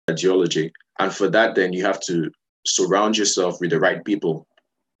radiology. And for that, then you have to surround yourself with the right people.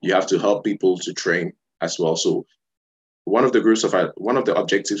 You have to help people to train as well. So one of the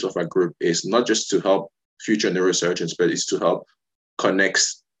objectives of our group is not just to help future neurosurgeons, but it's to help connect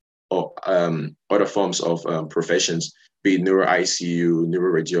other forms of professions, be it neuro ICU,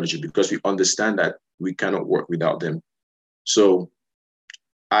 neuroradiology, because we understand that we cannot work without them. So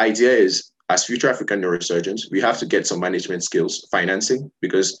our idea is, as future African neurosurgeons, we have to get some management skills, financing,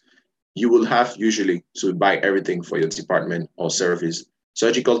 because you will have usually to buy everything for your department or service.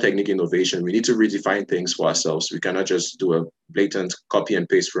 Surgical technique innovation, we need to redefine things for ourselves. We cannot just do a blatant copy and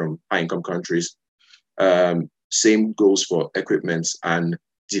paste from high-income countries. Same goes for equipment, and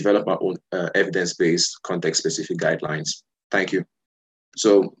develop our own evidence-based, context-specific guidelines. Thank you.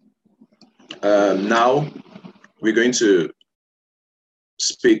 So now we're going to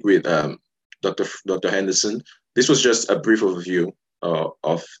speak with Dr. Henderson. This was just a brief overview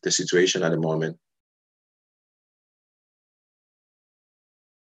of the situation at the moment.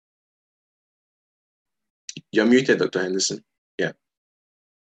 You're muted, Dr. Henderson. Yeah.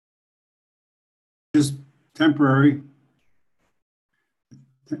 Just temporary.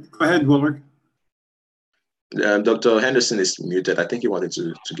 Go ahead, Willard. Dr. Henderson is muted. I think he wanted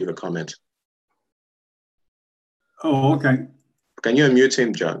to give a comment. Oh, okay. Can you unmute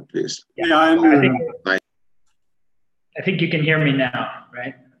him, John, please? Yeah, I think you can hear me now,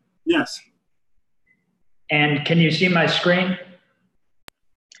 right? Yes. And can you see my screen?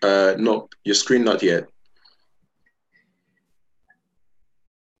 No, your screen not yet.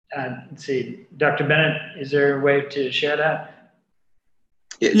 Let's see, Dr. Bennett, is there a way to share that?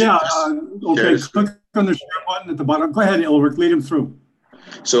 Yeah, okay, click on the share button at the bottom. Go ahead, Ulrich, lead him through.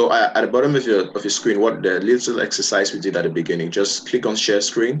 So at the bottom of your screen, what the little exercise we did at the beginning, just click on share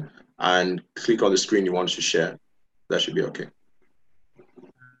screen and click on the screen you want to share. That should be okay.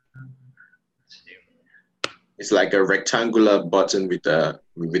 It's like a rectangular button with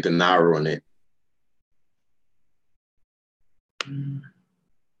an arrow on it.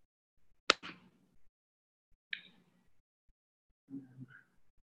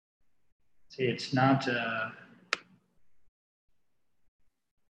 See, it's not.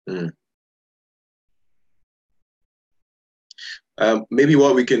 Maybe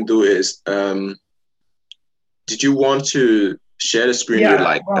what we can do is, did you want to share the screen with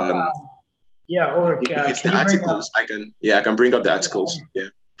like? Yeah, or if it's the articles, I can bring up the articles. Yeah.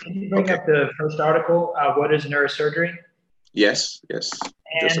 Can you bring up the first article? What is neurosurgery? Yes, yes.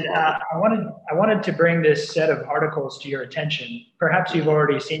 And I wanted to bring this set of articles to your attention. Perhaps you've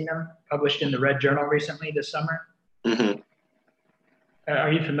already seen them, published in the Red Journal recently this summer. Mm-hmm.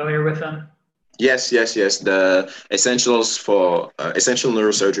 Are you familiar with them? Yes, yes, yes. The essentials for essential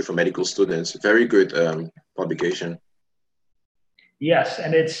neurosurgery for medical students. Very good publication. Yes,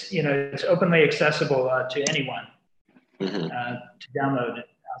 and it's openly accessible to anyone to download.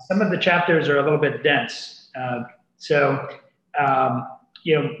 Some of the chapters are a little bit dense,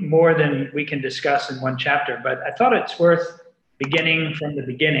 more than we can discuss in one chapter. But I thought it's worth beginning from the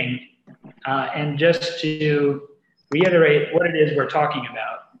beginning and just to reiterate what it is we're talking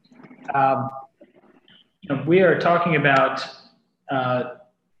about. We are talking about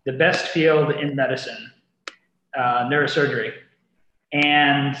the best field in medicine, neurosurgery.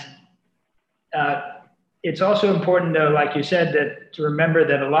 And it's also important, though, like you said, to remember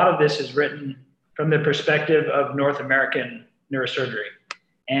that a lot of this is written from the perspective of North American neurosurgery.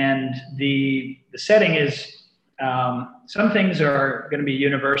 And the setting is some things are going to be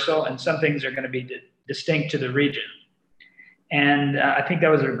universal and some things are going to be distinct to the region. And I think that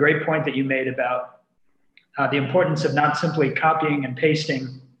was a great point that you made about the importance of not simply copying and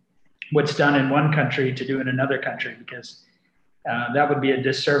pasting what's done in one country to do in another country, because that would be a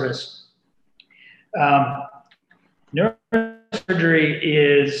disservice. Neurosurgery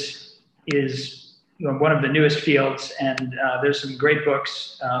is one of the newest fields, and there's some great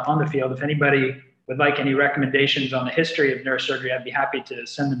books on the field. If anybody would like any recommendations on the history of neurosurgery, I'd be happy to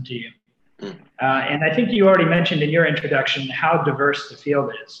send them to you. And I think you already mentioned in your introduction how diverse the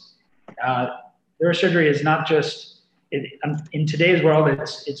field is. Neurosurgery is not just, in today's world,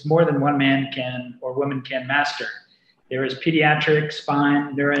 it's more than one man can or woman can master. There is pediatric,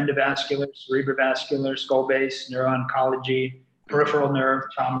 spine, neuroendovascular, cerebrovascular, skull-based, neuro-oncology, peripheral nerve,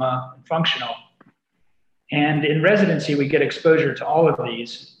 trauma, and functional. And in residency, we get exposure to all of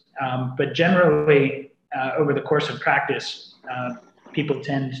these. But generally, over the course of practice, people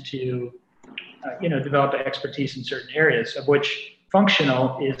tend to develop expertise in certain areas, of which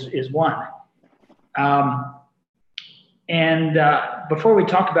functional is one. Before we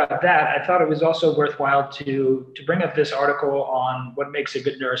talk about that, I thought it was also worthwhile to bring up this article on what makes a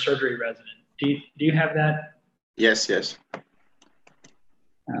good neurosurgery resident. Do you have that? Yes, yes.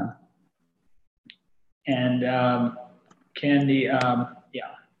 Yeah,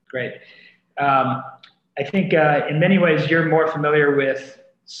 great. I think in many ways you're more familiar with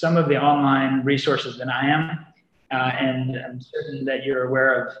some of the online resources than I am, and I'm certain that you're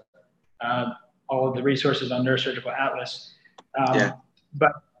aware of all of the resources on Neurosurgical Atlas. Yeah.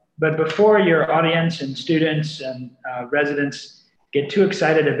 But before your audience and students and residents get too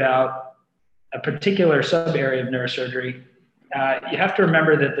excited about a particular sub-area of neurosurgery, you have to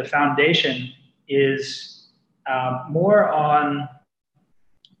remember that the foundation is more on,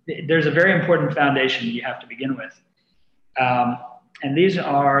 there's a very important foundation you have to begin with. And these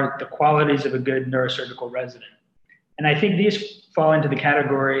are the qualities of a good neurosurgical resident. And I think these fall into the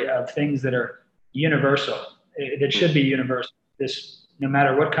category of things that are universal, that should be universal. This, no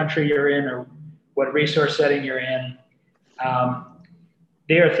matter what country you're in or what resource setting you're in,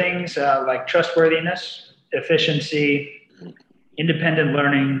 they are things like trustworthiness, efficiency, independent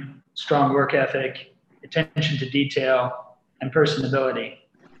learning, strong work ethic, attention to detail, and personability.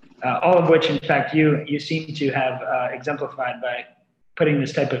 All of which, in fact, you seem to have exemplified by putting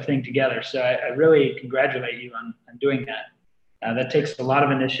this type of thing together. So I really congratulate you on doing that. That takes a lot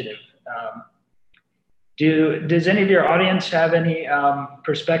of initiative. Does any of your audience have any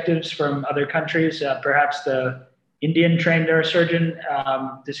perspectives from other countries? Perhaps the Indian trained neurosurgeon,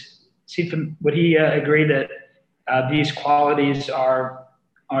 would he agree that these qualities are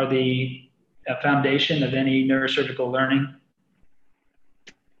the foundation of any neurosurgical learning?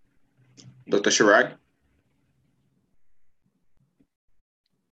 Dr. Chirag?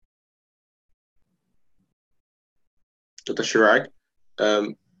 Dr. Chirag,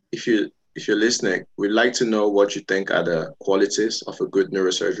 if you're listening, we'd like to know what you think are the qualities of a good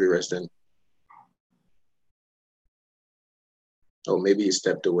neurosurgery resident. Oh, maybe he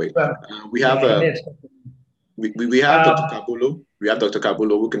stepped away. We have we have Dr. Kabulo. We have Dr.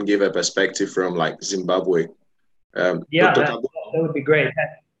 Kabulo who can give a perspective from like Zimbabwe. Yeah, that would be great.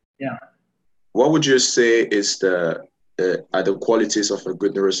 Yeah. What would you say is are the qualities of a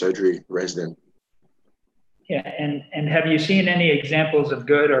good neurosurgery resident? Yeah, and have you seen any examples of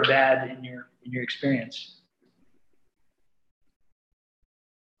good or bad in your experience?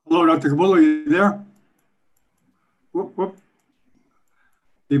 Hello, Dr. Kabulo, are you there? Whoop, whoop.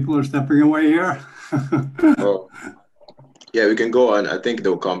 People are stepping away here. Oh, yeah, we can go on. I think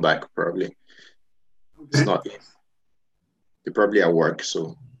they'll come back probably. Okay. It's not. They're probably at work,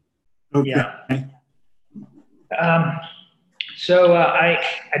 so. Okay. Yeah. So I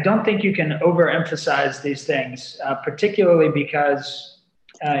don't think you can overemphasize these things, particularly because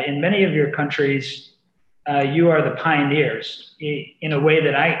in many of your countries, you are the pioneers in a way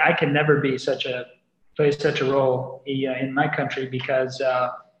that I can never play such a role in my country because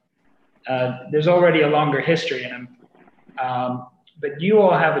there's already a longer history in them. But you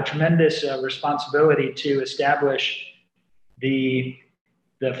all have a tremendous responsibility to establish the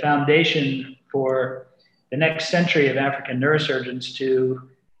foundation for the next century of African neurosurgeons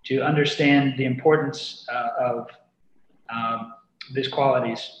to understand the importance of these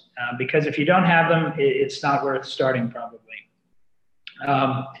qualities. Because if you don't have them, it's not worth starting probably.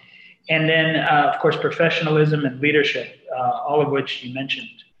 And then, of course, professionalism and leadership, all of which you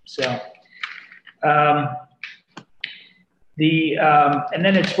mentioned. So, and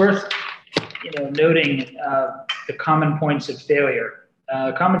then it's worth noting the common points of failure.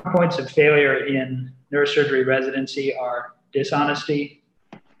 Common points of failure in neurosurgery residency are dishonesty,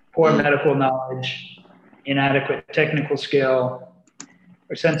 poor medical knowledge, inadequate technical skill,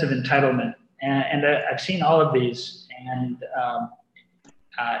 or sense of entitlement. And I've seen all of these. And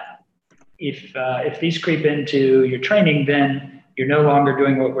if these creep into your training, then you're no longer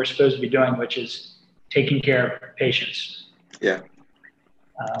doing what we're supposed to be doing, which is taking care of patients. Yeah.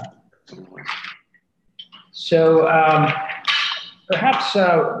 So perhaps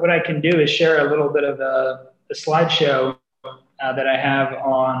what I can do is share a little bit of a slideshow that I have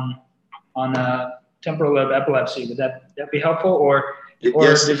on temporal lobe epilepsy. Would that be helpful? Or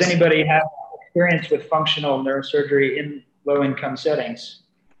yes, does anybody have experience with functional neurosurgery in low-income settings?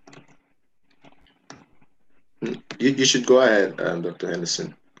 You should go ahead, Dr.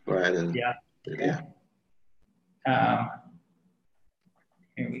 Henderson. Go ahead and yeah.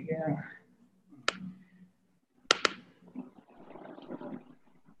 Here we go.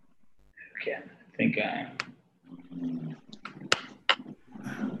 Okay, I think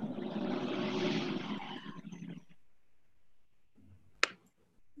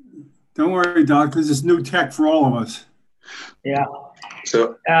Don't worry, Doc, this is new tech for all of us. Yeah.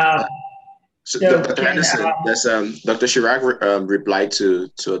 So, So Dr. Henderson, there's Dr. Chirac replied to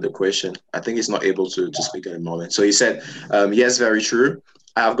the question. I think he's not able to speak at the moment. So he said, yes, very true.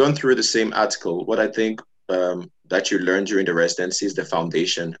 I have gone through the same article. What I think that you learn during the residency is the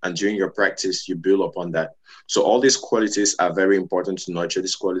foundation, and during your practice, you build upon that. So all these qualities are very important to nurture.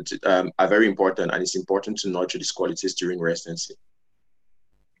 These qualities are very important, and it's important to nurture these qualities during residency.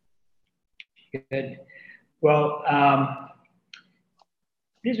 Good. Well,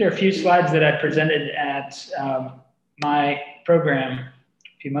 these are a few slides that I presented at my program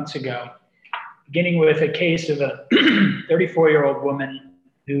a few months ago, beginning with a case of a 34-year-old woman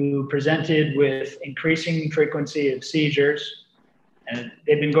who presented with increasing frequency of seizures. And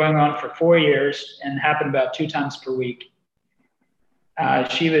they've been going on for 4 years and happen about 2 times per week.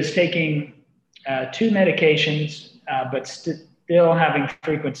 She was taking 2 medications, but still having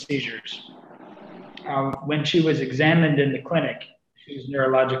frequent seizures. When she was examined in the clinic, she was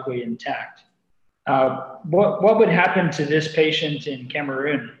neurologically intact. What would happen to this patient in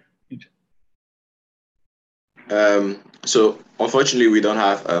Cameroon? So unfortunately, we don't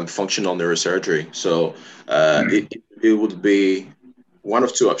have functional neurosurgery. So it would be one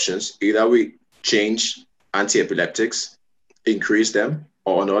of 2 options. Either we change anti-epileptics, increase them,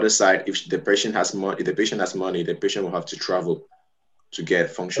 or on the other side, if the patient has money, the patient will have to travel to get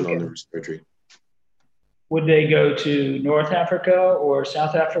functional neurosurgery. Would they go to North Africa or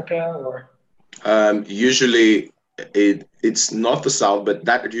South Africa or? Usually it's north to south, but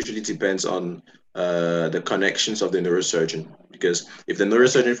that usually depends on the connections of the neurosurgeon. Because if the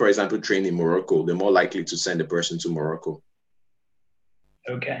neurosurgeon, for example, trained in Morocco, they're more likely to send the person to Morocco.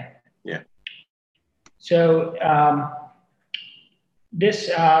 Okay. Yeah. So this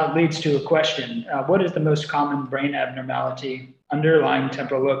leads to a question. What is the most common brain abnormality underlying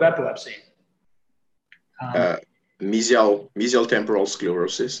temporal lobe epilepsy? Mesial temporal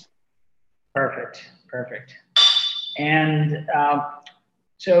sclerosis. Perfect. And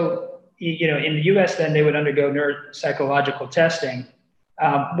so, you know, in the US, then they would undergo neuropsychological testing.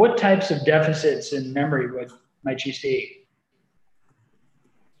 What types of deficits in memory might you see?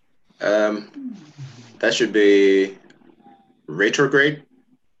 That should be retrograde,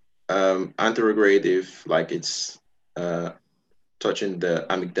 anterograde if like it's touching the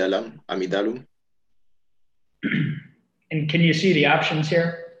amygdalum. And can you see the options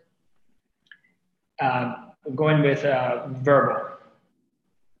here? Going with verbal.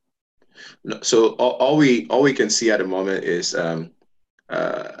 No, so all we can see at the moment is a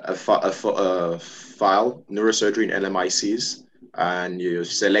file, neurosurgery in LMICs, and you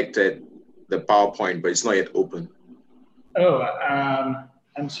selected the PowerPoint, but it's not yet open. Oh,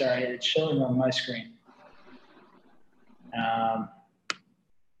 I'm sorry, it's showing on my screen.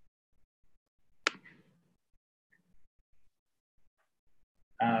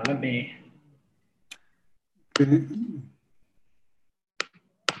 Let me.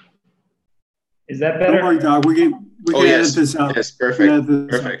 Is that better? Don't worry, Doc. We can edit this out. Yes, perfect.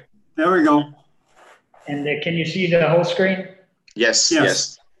 Perfect. There we go. And can you see the whole screen? Yes.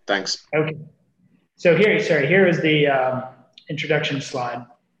 Thanks. Okay. So here is the introduction slide.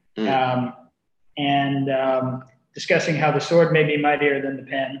 Discussing how the sword may be mightier than the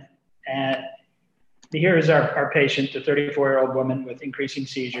pen. And here is our patient, the 34-year-old woman with increasing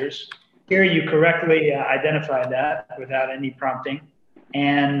seizures. Here you correctly identified that without any prompting.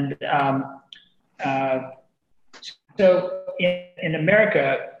 And so in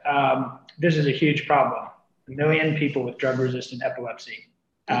America, this is a huge problem. 1 million people with drug-resistant epilepsy.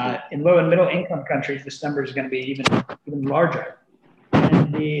 In low and middle income countries, this number is going to be even larger.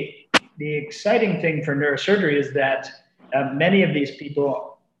 And the exciting thing for neurosurgery is that many of these people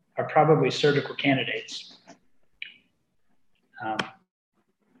are probably surgical candidates.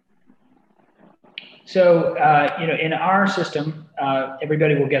 You know, in our system,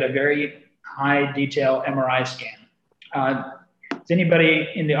 everybody will get a very high detail MRI scan. Is anybody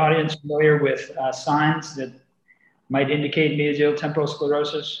in the audience familiar with signs that might indicate mesial temporal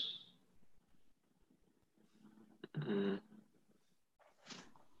sclerosis?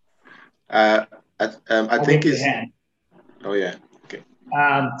 I think it's. Oh yeah. Okay.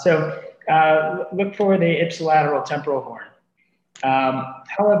 Look for the ipsilateral temporal horn.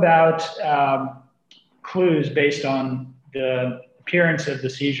 How about clues based on the appearance of the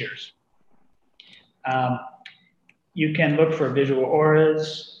seizures? You can look for visual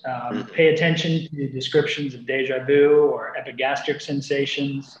auras, pay attention to descriptions of deja vu or epigastric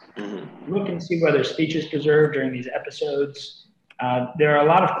sensations. Look and see whether speech is preserved during these episodes. There are a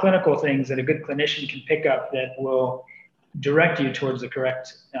lot of clinical things that a good clinician can pick up that will direct you towards the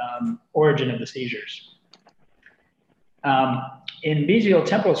correct origin of the seizures. In mesial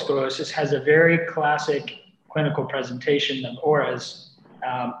temporal sclerosis has a very classic clinical presentation of auras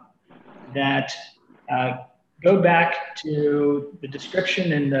that go back to the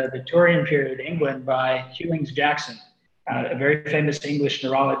description in the Victorian period England by Hewings Jackson, a very famous English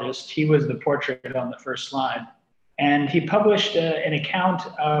neurologist. He was the portrait on the first slide. And he published an account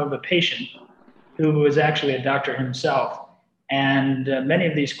of a patient who was actually a doctor himself. And many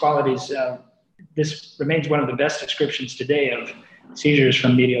of these qualities, this remains one of the best descriptions today of seizures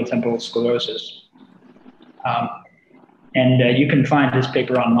from medial temporal sclerosis. And you can find this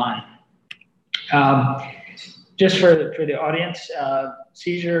paper online. Just for the audience,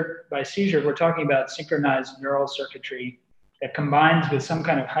 seizure by seizure, we're talking about synchronized neural circuitry that combines with some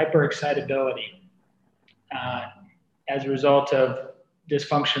kind of hyperexcitability as a result of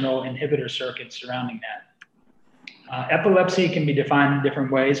dysfunctional inhibitor circuits surrounding that. Epilepsy can be defined in different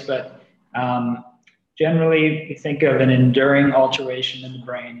ways, but generally we think of an enduring alteration in the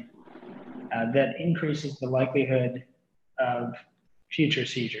brain that increases the likelihood of future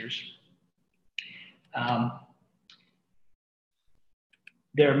seizures.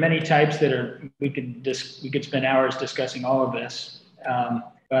 There are many types that are, we could spend hours discussing all of this,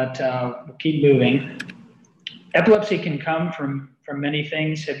 but we'll keep moving. Epilepsy can come from many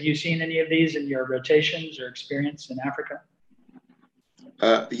things. Have you seen any of these in your rotations or experience in Africa?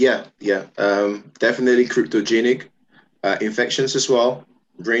 Yeah. Definitely cryptogenic, infections as well,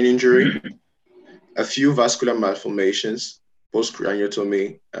 brain injury, a few vascular malformations,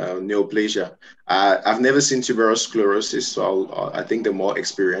 post-craniotomy, neoplasia. I've never seen tuberous sclerosis, so I think the more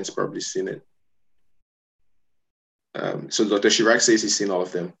experienced probably seen it. So Dr. Chirac says he's seen all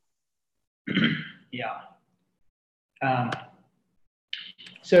of them. Yeah.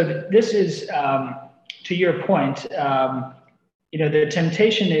 So this is, to your point, the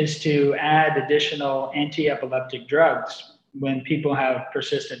temptation is to add additional anti-epileptic drugs when people have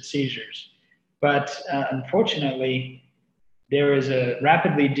persistent seizures. But unfortunately, there is a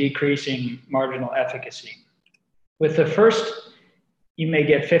rapidly decreasing marginal efficacy. With the first, you may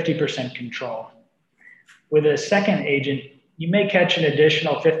get 50% control. With a second agent, you may catch an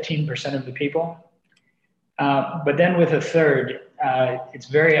additional 15% of the people. But then with a third, it's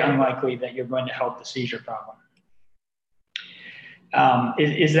very unlikely that you're going to help the seizure problem.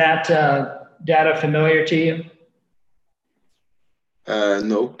 Is that data familiar to you?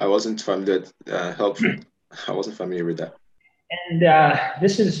 No, I wasn't familiar. Helpful. I wasn't familiar with that. And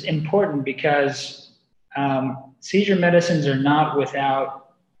this is important because seizure medicines are not without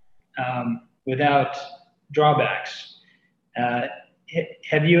drawbacks.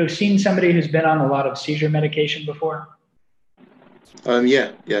 Have you seen somebody who's been on a lot of seizure medication before?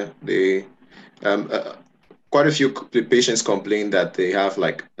 Yeah. They, quite a few patients complain that they have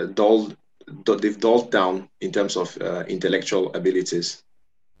like they've dulled down in terms of intellectual abilities.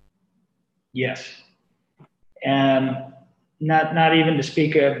 Yes, and not even to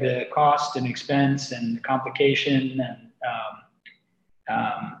speak of the cost and expense and complication and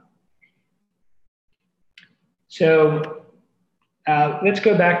so let's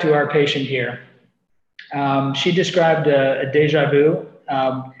go back to our patient here. She described a deja vu.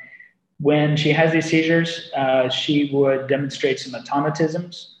 When she has these seizures, she would demonstrate some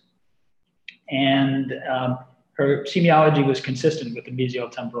automatisms, and her semiology was consistent with the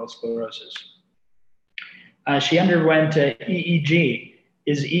mesial temporal sclerosis. She underwent EEG.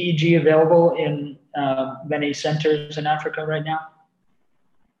 Is EEG available in many centers in Africa right now?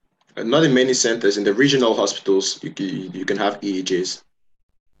 Not in many centers. In the regional hospitals, you can have EEGs.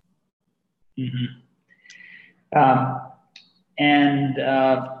 Mm-hmm.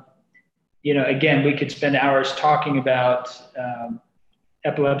 Again, we could spend hours talking about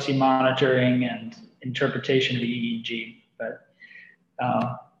epilepsy monitoring and interpretation of EEG, but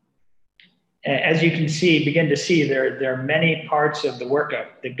as you can begin to see, there are many parts of the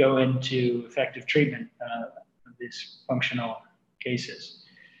workup that go into effective treatment of these functional cases.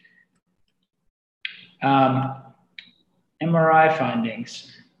 MRI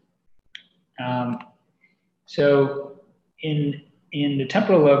findings. So in the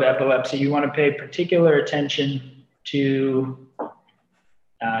temporal lobe epilepsy, you want to pay particular attention to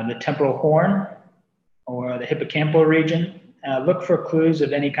the temporal horn or the hippocampal region. Look for clues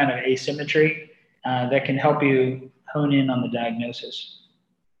of any kind of asymmetry that can help you hone in on the diagnosis.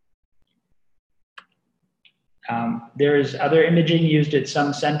 There is other imaging used at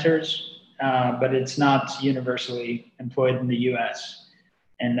some centers, but it's not universally employed in the US.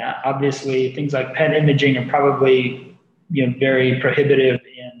 And obviously, things like PET imaging are probably very prohibitive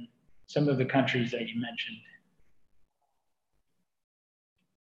in some of the countries that you mentioned.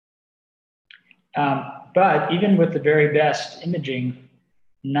 But even with the very best imaging,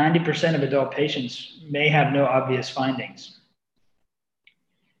 90% of adult patients may have no obvious findings.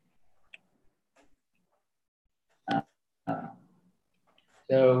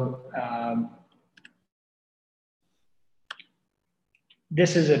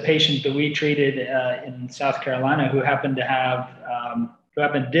 This is a patient that we treated in South Carolina who happened to have,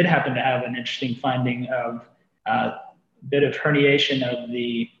 did happen to have an interesting finding of a bit of herniation of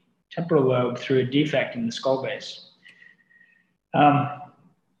the temporal lobe through a defect in the skull base.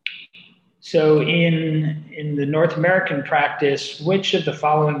 So in the North American practice, which of the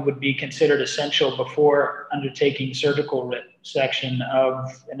following would be considered essential before undertaking surgical resection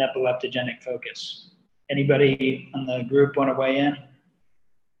of an epileptogenic focus? Anybody on the group want to weigh in?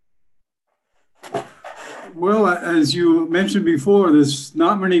 Well, as you mentioned before, there's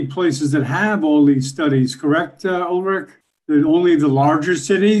not many places that have all these studies, correct, Ulrich? They're only the larger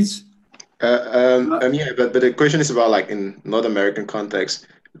cities? Yeah, but the question is about like in North American context.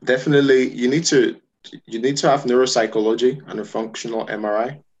 Definitely, you need to have neuropsychology and a functional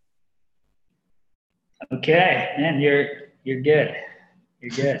MRI. Okay, man, you're good.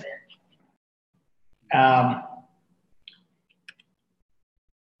 You're good.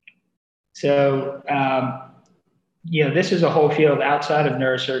 This is a whole field outside of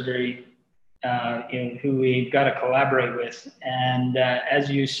neurosurgery, who we've got to collaborate with. And as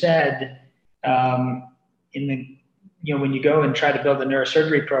you said, when you go and try to build a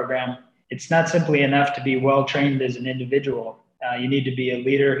neurosurgery program, it's not simply enough to be well-trained as an individual. You need to be a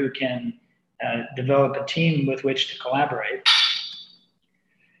leader who can develop a team with which to collaborate.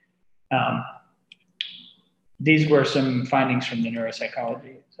 These were some findings from the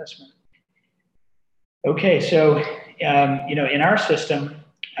neuropsychology assessment. Okay, so, in our system,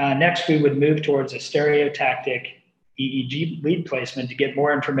 next we would move towards a stereotactic EEG lead placement to get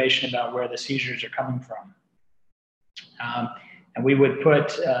more information about where the seizures are coming from. And we would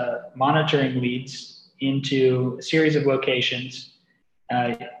put monitoring leads into a series of locations.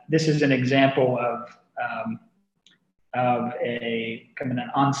 This is an example of an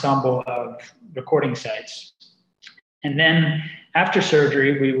ensemble of recording sites. And then after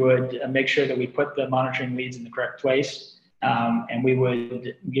surgery, we would make sure that we put the monitoring leads in the correct place. And we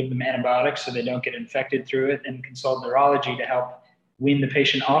would give them antibiotics so they don't get infected through it, and consult neurology to help wean the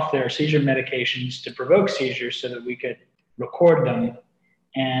patient off their seizure medications to provoke seizures so that we could record them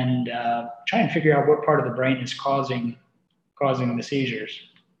and try and figure out what part of the brain is causing the seizures.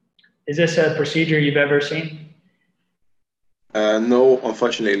 Is this a procedure you've ever seen? No,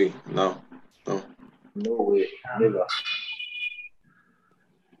 unfortunately, no. No way, never.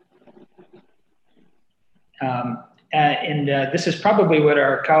 This is probably what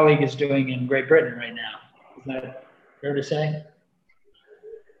our colleague is doing in Great Britain right now. Is that fair to say?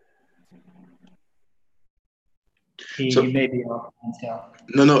 He may be off.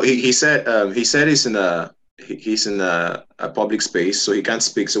 No. He said he's in a public space, so he can't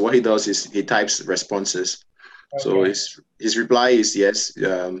speak. So what he does is he types responses. Okay. So his reply is yes.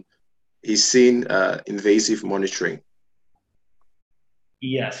 He's seen invasive monitoring.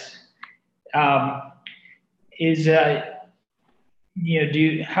 Yes. Do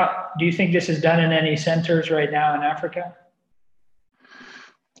you think this is done in any centers right now in Africa?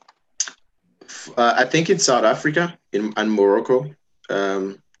 I think in South Africa and Morocco,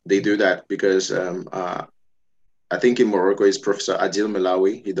 they do that because I think in Morocco is Professor Adil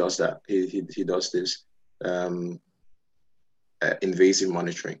Malawi. He does that. He does this invasive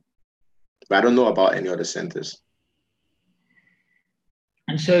monitoring. But I don't know about any other centers.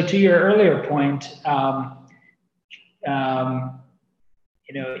 And so, to your earlier point,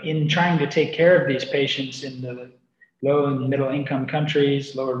 in trying to take care of these patients in the low and middle income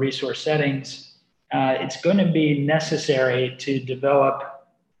countries, lower resource settings, it's going to be necessary to develop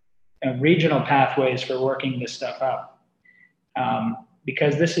regional pathways for working this stuff out,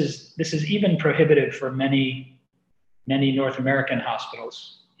 because this is even prohibitive for many North American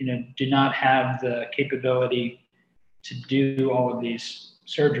hospitals. Do not have the capability to do all of these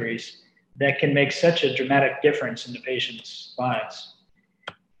surgeries that can make such a dramatic difference in the patient's lives.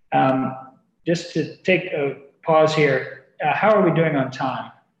 Just to take a pause here, how are we doing on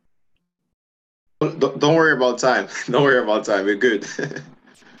time? Don't worry about time. Don't worry about time. We're good.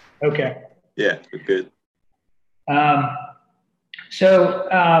 Okay. Yeah, we're good. I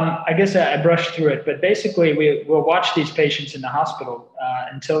guess I brushed through it, but basically we'll watch these patients in the hospital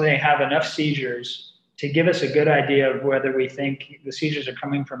until they have enough seizures to give us a good idea of whether we think the seizures are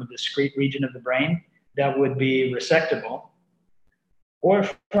coming from a discrete region of the brain that would be resectable, or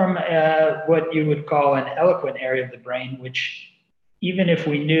from what you would call an eloquent area of the brain, which even if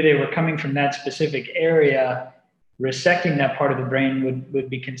we knew they were coming from that specific area, resecting that part of the brain would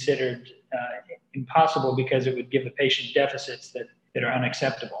be considered impossible because it would give the patient deficits that are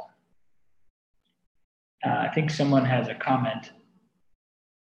unacceptable. I think someone has a comment.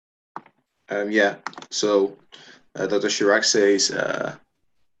 Yeah, so Dr. Chirac says,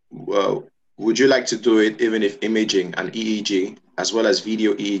 well, would you like to do it even if imaging and EEG, as well as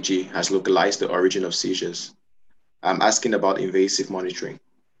video EEG, has localized the origin of seizures? I'm asking about invasive monitoring.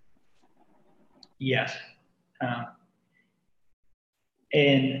 Yes.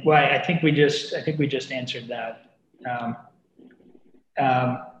 And well, I think we just answered that.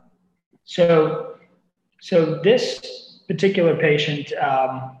 So this particular patient,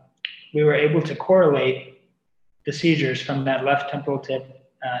 we were able to correlate the seizures from that left temporal tip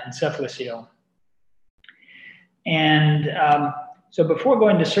encephalocele. And so before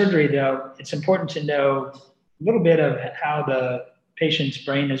going to surgery, though, it's important to know a little bit of how the patient's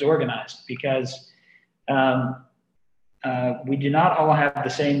brain is organized, because we do not all have the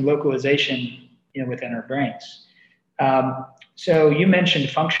same localization, within our brains. So you mentioned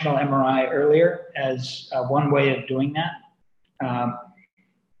functional MRI earlier as one way of doing that.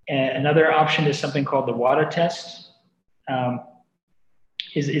 Another option is something called the WADA test.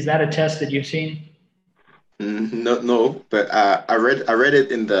 Is that a test that you've seen? No, but I read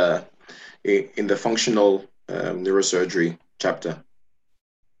it in the functional neurosurgery chapter.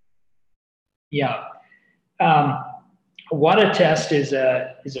 Yeah. A WADA test is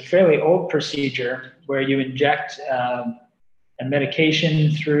a fairly old procedure where you inject a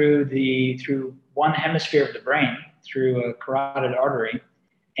medication through one hemisphere of the brain, through a carotid artery,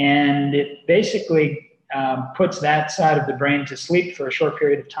 and it basically puts that side of the brain to sleep for a short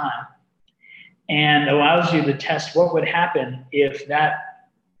period of time, and allows you to test what would happen if that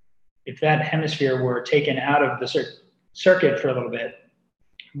hemisphere were taken out of the circuit for a little bit.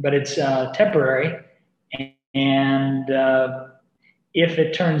 But it's temporary, and if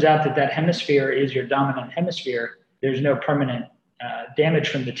it turns out that hemisphere is your dominant hemisphere, there's no permanent damage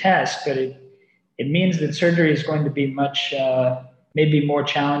from the test, but it means that surgery is going to be much, maybe more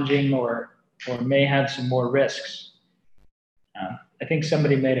challenging, or may have some more risks. I think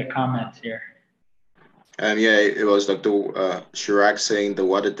somebody made a comment here. Yeah, it was Dr. Chirac saying the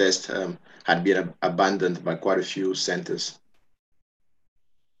WADA test had been abandoned by quite a few centers.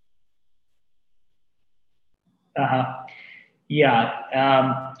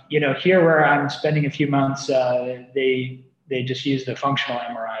 Yeah, here where I'm spending a few months, they just use the functional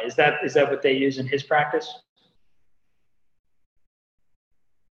MRI. Is that what they use in his practice?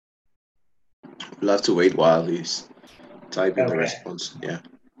 We'll have to wait while he's typing the response. Yeah.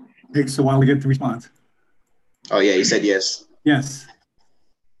 Takes a while to get the response. Oh yeah, he said yes. Yes.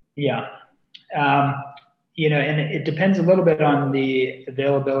 Yeah. And it depends a little bit on the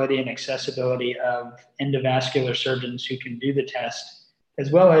availability and accessibility of endovascular surgeons who can do the test,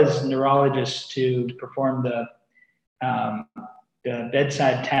 as well as neurologists to perform the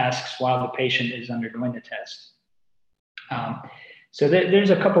bedside tasks while the patient is undergoing the test. So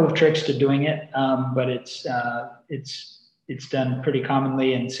there's a couple of tricks to doing it, but it's done pretty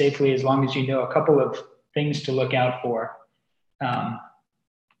commonly and safely, as long as you know a couple of things to look out for.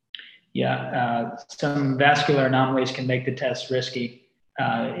 Some vascular anomalies can make the test risky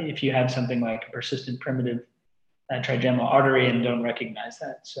if you have something like a persistent primitive trigeminal artery and don't recognize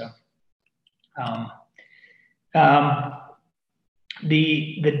that. So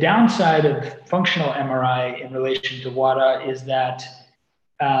the downside of functional MRI in relation to WADA is that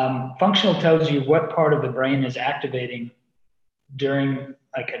functional tells you what part of the brain is activating during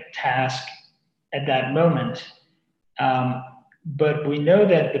like a task at that moment. But we know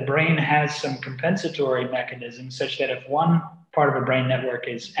that the brain has some compensatory mechanisms such that if one part of a brain network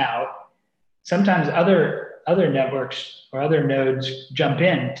is out, sometimes other networks or other nodes jump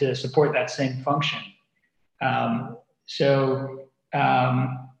in to support that same function.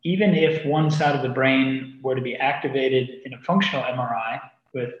 Even if one side of the brain were to be activated in a functional MRI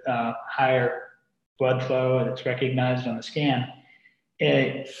with higher blood flow that's recognized on the scan,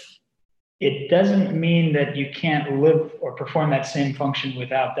 it doesn't mean that you can't live or perform that same function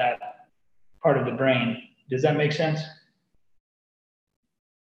without that part of the brain. Does that make sense?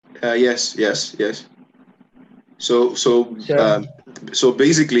 Yes. So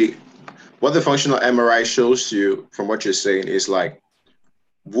basically, what the functional MRI shows you, from what you're saying, is like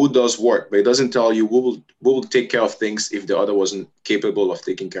who does what, but it doesn't tell you who will take care of things if the other wasn't capable of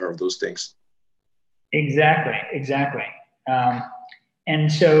taking care of those things. Exactly.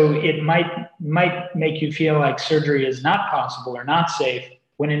 And so it might make you feel like surgery is not possible or not safe,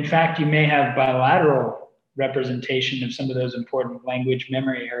 when in fact you may have bilateral representation of some of those important language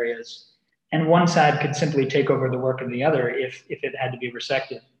memory areas. And one side could simply take over the work of the other if it had to be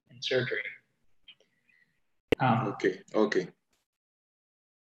resected in surgery. Okay.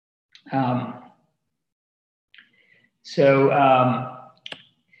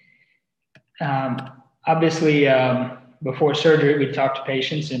 Obviously, before surgery, we talk to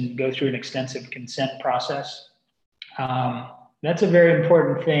patients and go through an extensive consent process. That's a very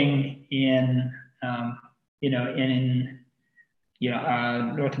important thing in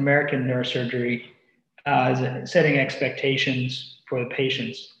North American neurosurgery, setting expectations for the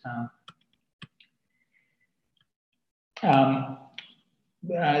patients.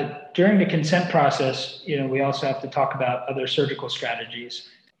 During the consent process, we also have to talk about other surgical strategies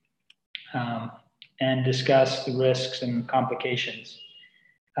and discuss the risks and complications.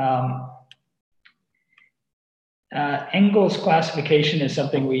 Engel's classification is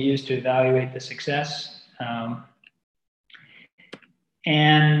something we use to evaluate the success.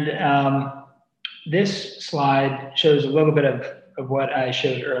 This slide shows a little bit of what I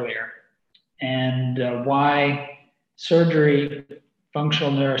showed earlier and why surgery,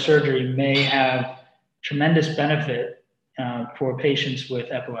 functional neurosurgery, may have tremendous benefit for patients with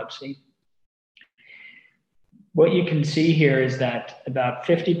epilepsy. What you can see here is that about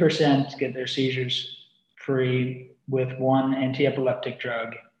 50% get their seizures free with one anti-epileptic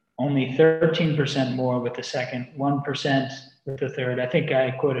drug, only 13% more with the second, 1% with the third. I think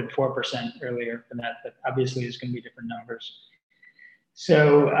I quoted 4% earlier for that, but obviously it's going to be different numbers.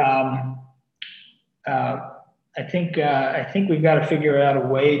 So I think we've got to figure out a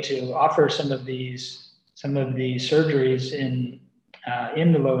way to offer some of these surgeries in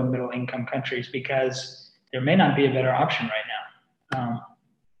the low and middle income countries, because there may not be a better option right now.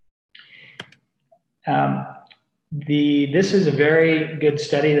 This is a very good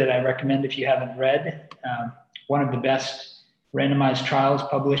study that I recommend if you haven't read. One of the best randomized trials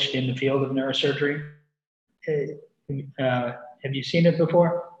published in the field of neurosurgery. Have you seen it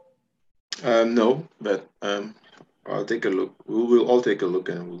before? No, but I'll take a look. We will all take a look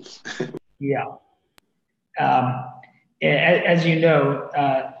and we'll. Yeah. As you know,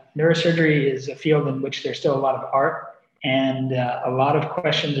 neurosurgery is a field in which there's still a lot of art, and a lot of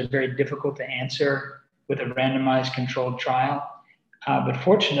questions are very difficult to answer with a randomized controlled trial. But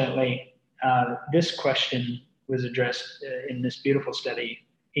fortunately, this question was addressed in this beautiful study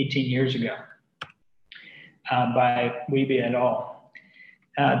 18 years ago by VIVO et al.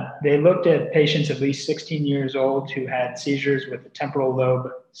 They looked at patients at least 16 years old who had seizures with the temporal lobe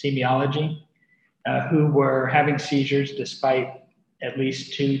semiology, who were having seizures despite at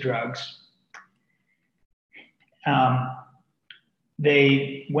least 2 drugs.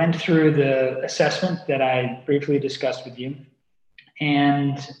 They went through the assessment that I briefly discussed with you,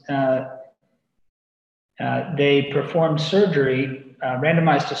 and they performed surgery,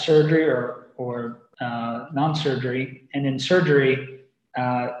 randomized to surgery or non-surgery. And in surgery,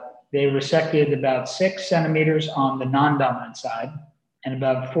 they resected about 6 centimeters on the non-dominant side and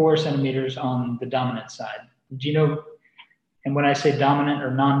about 4 centimeters on the dominant side. Do you know, and when I say dominant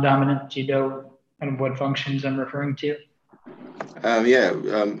or non-dominant, do you know kind of what functions I'm referring to?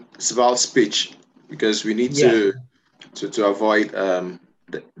 It's about speech, because we need to avoid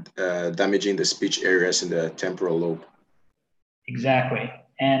damaging the speech areas in the temporal lobe. Exactly,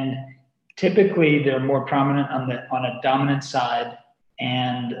 and typically they're more prominent on a dominant side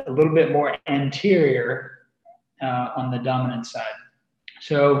and a little bit more anterior on the dominant side.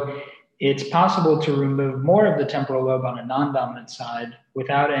 So it's possible to remove more of the temporal lobe on a non-dominant side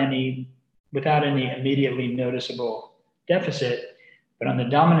without any immediately noticeable deficit. But on the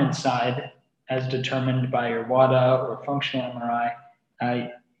dominant side, as determined by your WADA or functional MRI,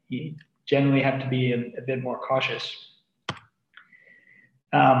 you generally have to be a bit more cautious.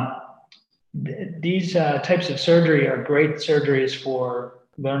 These types of surgery are great surgeries for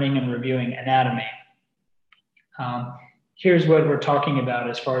learning and reviewing anatomy. Here's what we're talking about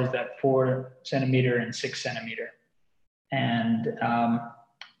as far as that 4 centimeter and 6 centimeter. And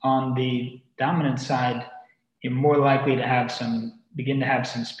on the dominant side, you're more likely to begin to have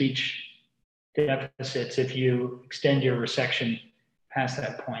some speech deficits if you extend your resection past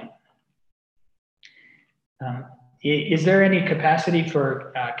that point. Is there any capacity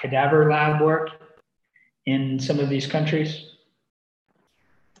for cadaver lab work in some of these countries?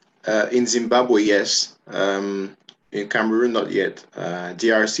 In Zimbabwe, yes. In Cameroon, not yet.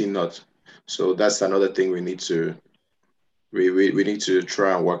 DRC, not. So that's another thing we need to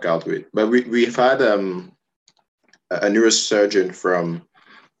try and work out with. But we've had a neurosurgeon from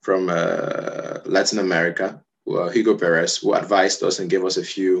Latin America, Hugo Perez, who advised us and gave us a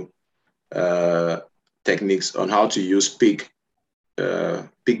few techniques on how to use pig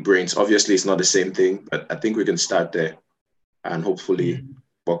brains. Obviously, it's not the same thing, but I think we can start there and hopefully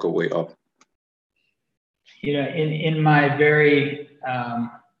work our way up. You know, in my very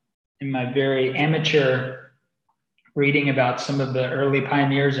amateur reading about some of the early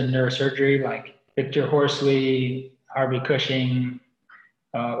pioneers in neurosurgery, like Victor Horsley, Harvey Cushing,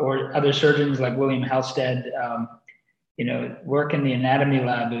 or other surgeons like William Halstead, you know, work in the anatomy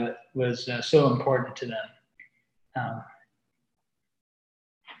lab was so important to them.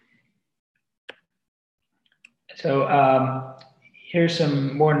 So here's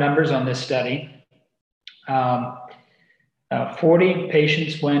some more numbers on this study. 40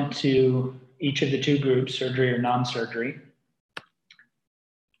 patients went to each of the two groups, surgery or non-surgery,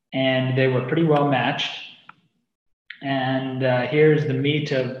 and they were pretty well matched. And here's the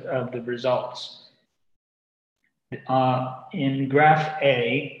meat of the results. In graph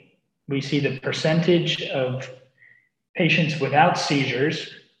A, we see the percentage of patients without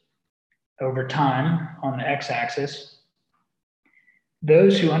seizures over time on the x-axis.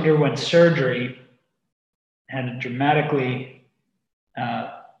 Those who underwent surgery had a dramatically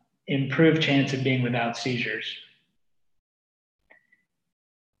improved chance of being without seizures.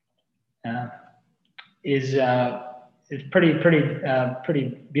 Is pretty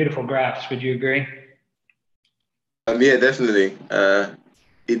beautiful graphs. Would you agree? Yeah, definitely.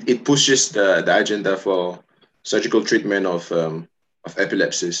 It pushes the agenda for surgical treatment of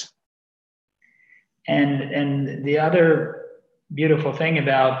epilepsies. And the other beautiful thing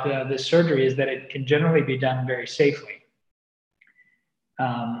about this surgery is that it can generally be done very safely.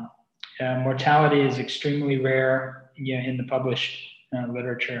 Mortality is extremely rare, you know, in the published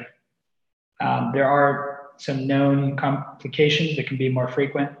literature. There are some known complications that can be more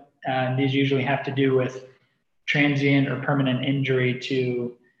frequent. These usually have to do with transient or permanent injury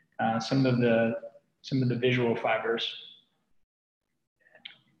to some of the visual fibers.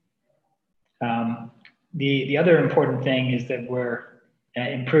 The other important thing is that we're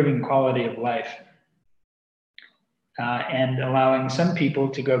improving quality of life and allowing some people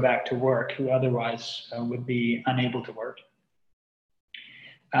to go back to work who otherwise would be unable to work.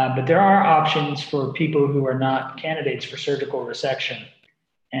 But there are options for people who are not candidates for surgical resection.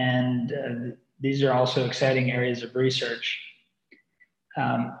 And these are also exciting areas of research.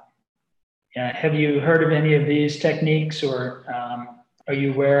 Have you heard of any of these techniques, or are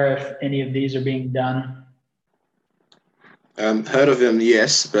you aware if any of these are being done? Heard of them,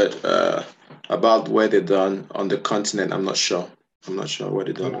 yes, but about where they're done on the continent, I'm not sure. I'm not sure where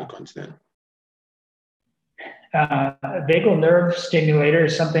they're done on the continent. Vagal nerve stimulator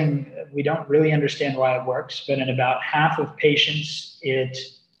is something we don't really understand why it works, but in about half of patients, it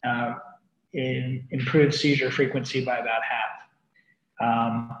improves seizure frequency by about half.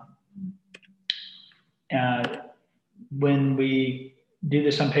 When we do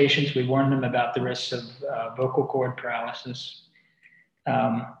this on patients, we warn them about the risks of vocal cord paralysis.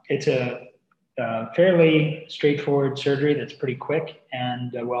 It's a fairly straightforward surgery that's pretty quick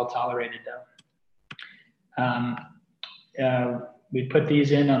and well tolerated though. We put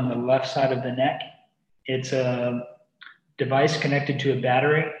these in on the left side of the neck. It's a device connected to a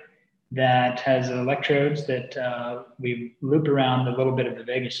battery that has electrodes that we loop around a little bit of the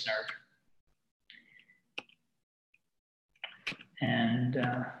vagus nerve. And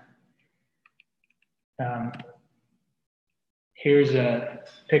here's a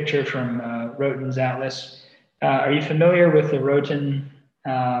picture from Roten's atlas. Are you familiar with the Roten?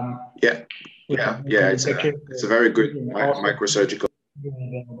 Yeah. It's a very good microsurgical.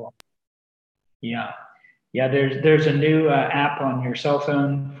 Yeah. There's a new app on your cell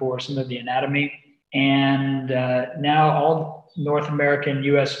phone for some of the anatomy, and now all North American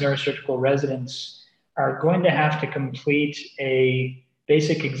U.S. neurosurgical residents are going to have to complete a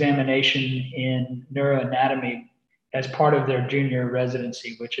basic examination in neuroanatomy as part of their junior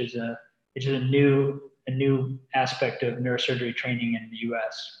residency, which is a new aspect of neurosurgery training in the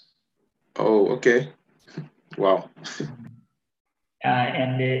U.S. Oh, okay. Wow.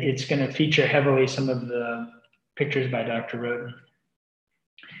 And it's going to feature heavily some of the pictures by Dr. Roten.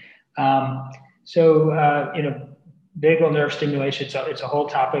 Vagal nerve stimulation, it's a whole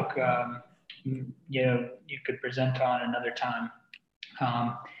topic, you could present on another time.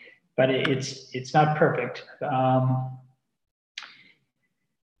 But it's not perfect.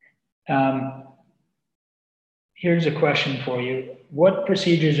 Here's a question for you. What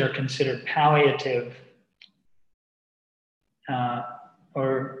procedures are considered palliative,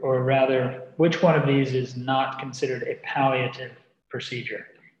 or rather, which one of these is not considered a palliative procedure?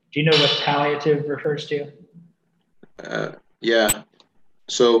 Do you know what palliative refers to? Yeah.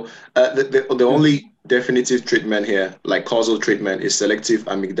 So the only definitive treatment here, like causal treatment, is selective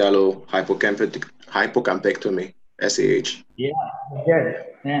amygdalo-hypocampectomy, SAH. Yeah, good,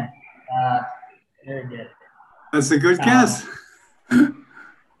 man. Very good. That's a good guess.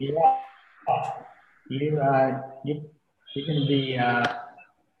 Yeah, you're going to be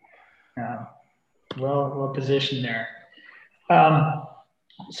well positioned there.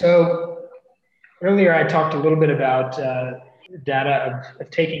 So earlier I talked a little bit about data of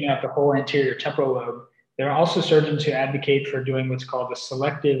taking out the whole anterior temporal lobe. There are also surgeons who advocate for doing what's called a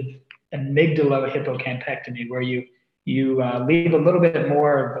selective amygdalo-hypocampectomy, where you leave a little bit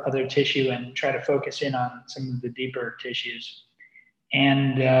more of other tissue and try to focus in on some of the deeper tissues.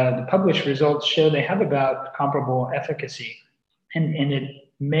 And the published results show they have about comparable efficacy. And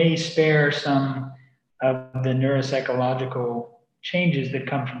it may spare some of the neuropsychological changes that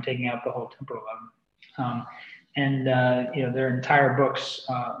come from taking out the whole temporal lobe. There are entire books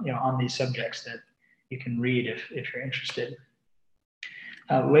on these subjects that you can read if you're interested.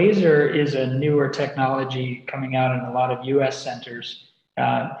 Laser is a newer technology coming out in a lot of US centers.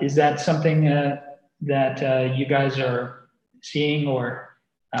 Is that something that you guys are seeing or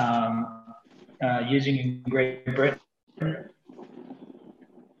using in Great Britain?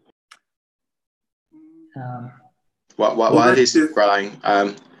 While he's crying,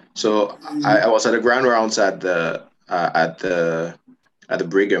 so I was at the grand rounds at the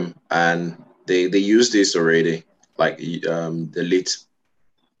Brigham, and they use this already, like the lit.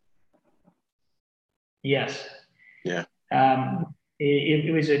 Yes. Yeah.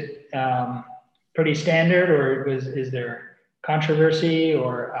 Was it pretty standard, or is there controversy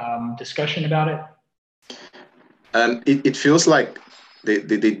or discussion about it? It feels like they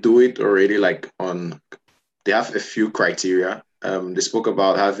do it already, like they have a few criteria. They spoke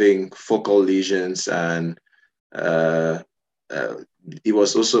about having focal lesions, and it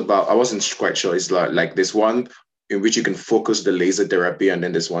was also about, I wasn't quite sure, it's like this one in which you can focus the laser therapy, and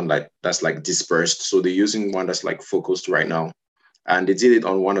then there's one that's like dispersed. So they're using one that's like focused right now. And they did it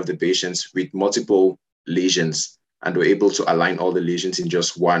on one of the patients with multiple lesions, and were able to align all the lesions in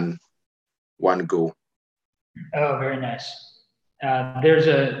just one go. Oh, very nice. There's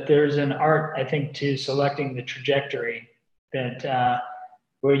an art, I think, to selecting the trajectory that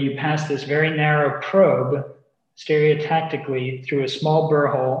where you pass this very narrow probe stereotactically through a small burr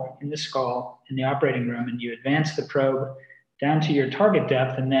hole in the skull in the operating room, and you advance the probe down to your target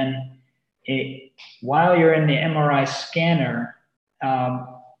depth, and then while you're in the MRI scanner,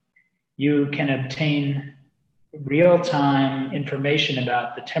 you can obtain real-time information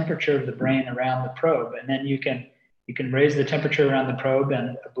about the temperature of the brain around the probe, and then you can raise the temperature around the probe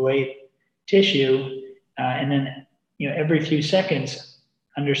and ablate tissue, and then every few seconds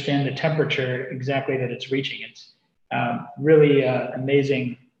understand the temperature exactly that it's reaching. It's really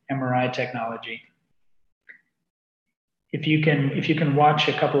amazing MRI technology. If you can watch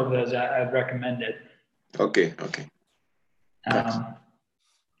a couple of those, I'd recommend it. Okay.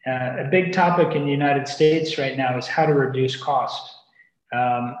 A big topic in the United States right now is how to reduce cost,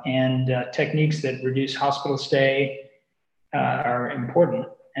 and techniques that reduce hospital stay are important.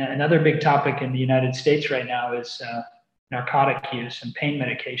 And another big topic in the United States right now is narcotic use and pain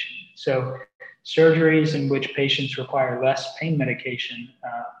medication. So surgeries in which patients require less pain medication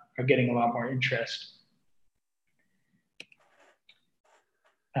are getting a lot more interest.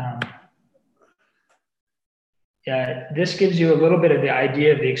 This gives you a little bit of the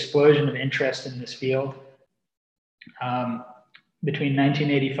idea of the explosion of interest in this field. Between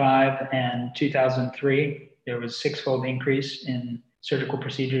 1985 and 2003, there was a six-fold increase in surgical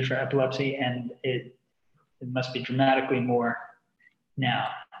procedures for epilepsy, and it must be dramatically more now.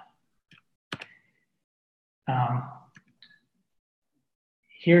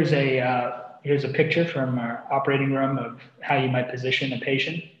 Here's a picture from our operating room of how you might position a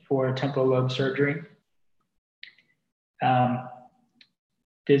patient for temporal lobe surgery.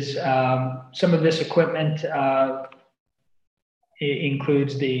 There's some of this equipment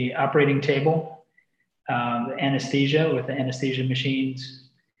includes the operating table, anesthesia with the anesthesia machines,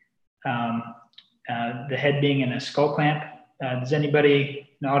 the head being in a skull clamp. Does anybody in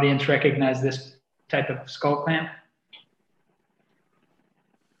the audience recognize this type of skull clamp?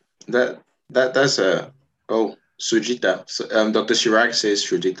 That's Sujita. So, Dr. Chirag says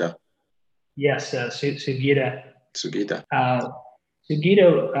Sujita. Yes, Sugita. Sugita.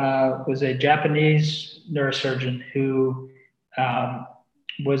 Sugita was a Japanese neurosurgeon who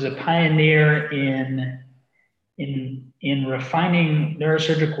was a pioneer in refining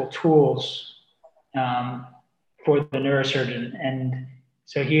neurosurgical tools for the neurosurgeon. And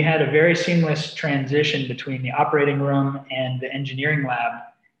so he had a very seamless transition between the operating room and the engineering lab.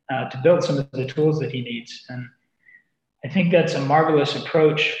 to build some of the tools that he needs. And I think that's a marvelous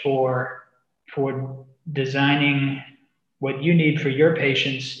approach for designing what you need for your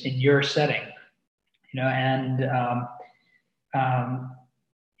patients in your setting. And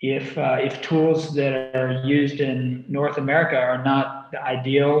if tools that are used in North America are not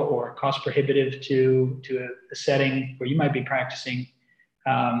ideal or cost prohibitive to a setting where you might be practicing,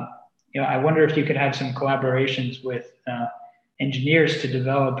 I wonder if you could have some collaborations with engineers to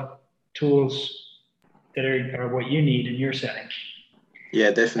develop tools that are what you need in your setting.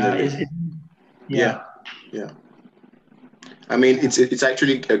 Yeah, definitely. Yeah. I mean, it's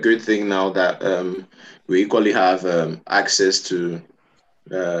actually a good thing now that we equally have access to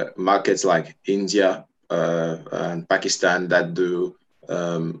markets like India and Pakistan that do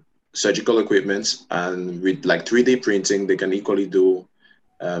surgical equipment, and with like 3D printing, they can equally do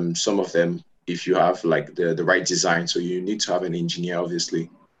some of them if you have like the right design. So you need to have an engineer, obviously,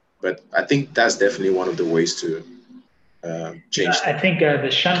 but I think that's definitely one of the ways to change. I think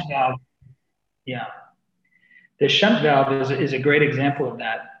the shunt valve, the shunt valve is a great example of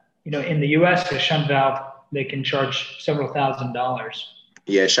that. In the U.S., the shunt valve, they can charge several $1,000s.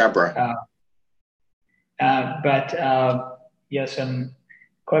 Yeah, Shabra. Some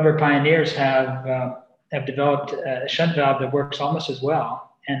clever pioneers have developed a shunt valve that works almost as well.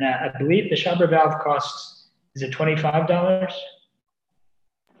 And I believe the Shabra valve costs, is it $25?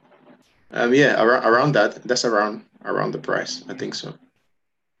 Yeah, around that. That's around the price. I think so.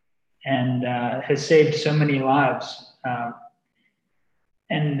 And has saved so many lives.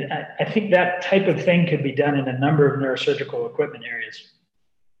 And I think that type of thing could be done in a number of neurosurgical equipment areas.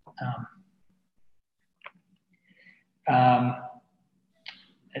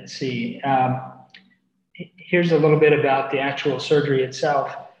 Let's see. Here's a little bit about the actual surgery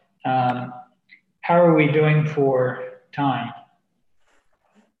itself. How are we doing for time?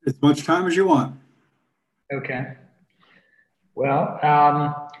 As much time as you want. Okay. Well,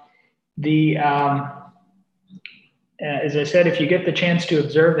 as I said, if you get the chance to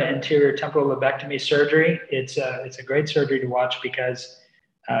observe the anterior temporal lobectomy surgery, it's a great surgery to watch because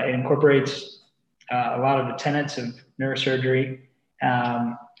it incorporates a lot of the tenets of neurosurgery,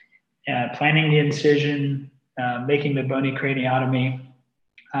 planning the incision, making the bony craniotomy,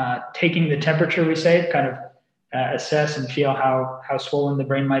 taking the temperature, we say, kind of assess and feel how swollen the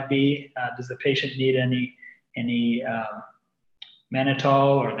brain might be. Does the patient need any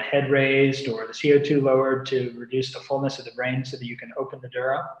mannitol, or the head raised, or the CO2 lowered to reduce the fullness of the brain so that you can open the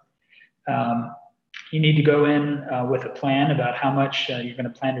dura? You need to go in with a plan about how much you're going to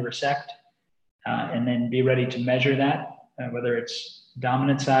plan to resect, and then be ready to measure that, whether it's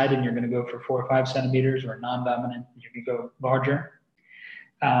dominant side and you're going to go for 4 or 5 centimeters, or non-dominant, you can go larger.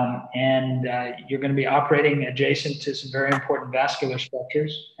 And you're going to be operating adjacent to some very important vascular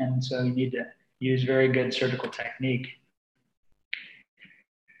structures, and so you need to use very good surgical technique.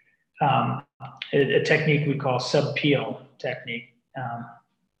 A technique we call sub-peel technique.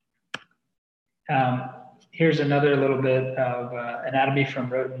 Here's another little bit of anatomy from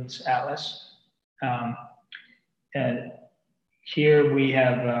Roten's Atlas. And here we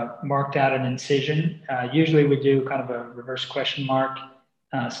have marked out an incision. Usually we do kind of a reverse question mark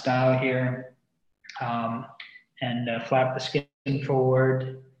style here, and flap the skin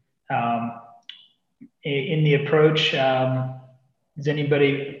forward. In the approach, is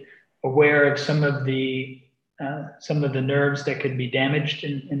anybody aware of some of the nerves that could be damaged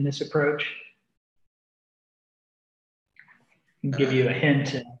in this approach? I'll give you a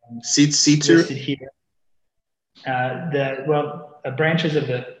hint. C2? Listed here. Branches of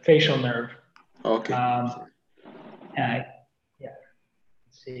the facial nerve. Okay. Yeah.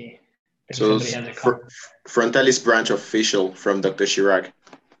 Let's see. So frontalis branch of facial from Dr. Chirac.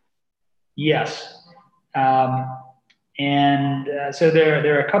 Yes. So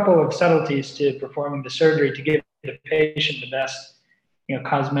there are a couple of subtleties to performing the surgery to give the patient the best,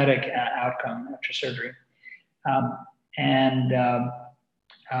 cosmetic outcome after surgery.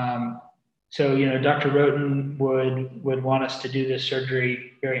 So Dr. Roten would want us to do this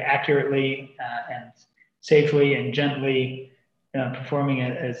surgery very accurately and safely and gently, performing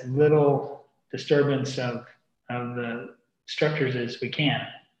as little disturbance of the structures as we can.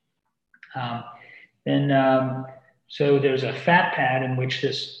 So there's a fat pad in which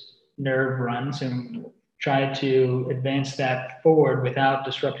this nerve runs, and try to advance that forward without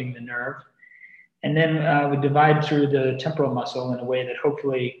disrupting the nerve. And then we divide through the temporal muscle in a way that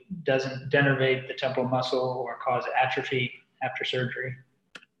hopefully doesn't denervate the temporal muscle or cause atrophy after surgery.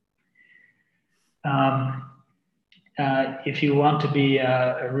 If you want to be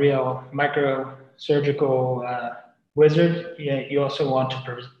a real microsurgical wizard, yeah, you also want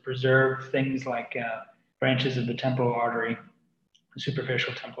to preserve things like branches of the temporal artery, the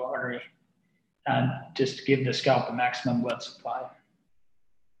superficial temporal artery, just to give the scalp a maximum blood supply.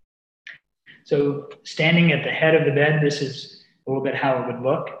 So standing at the head of the bed, this is a little bit how it would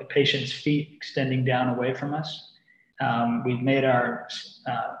look, the patient's feet extending down away from us. We've made our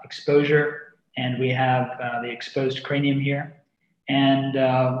exposure, and we have the exposed cranium here. And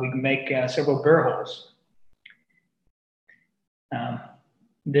we can make several burr holes.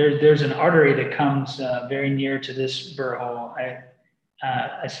 There's an artery that comes very near to this burr hole.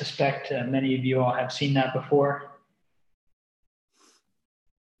 I suspect many of you all have seen that before.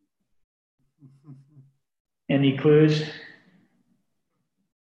 Any clues?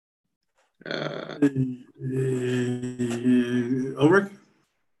 Ulrich?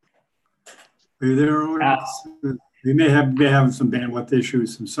 Are you there, Ulrich? He may have some bandwidth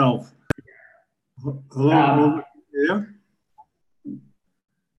issues himself. Hello, yeah?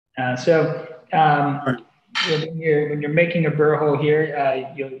 When you're making a burr hole here,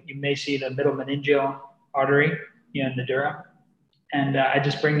 you may see the middle meningeal artery in the dura. And I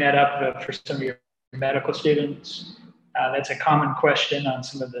just bring that up for some of your medical students. That's a common question on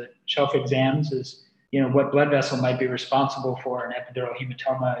some of the shelf exams is, what blood vessel might be responsible for an epidural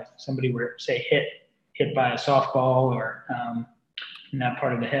hematoma if somebody were, say, hit by a softball or in that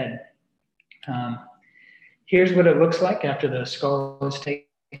part of the head. Here's what it looks like after the skull is taken.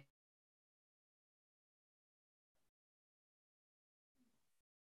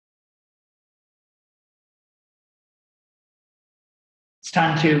 It's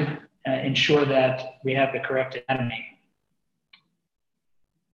time to ensure that we have the correct anatomy.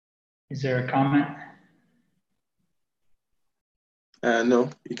 Is there a comment? No,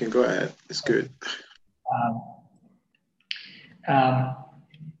 you can go ahead. It's good.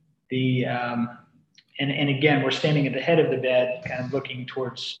 And again, we're standing at the head of the bed, kind of looking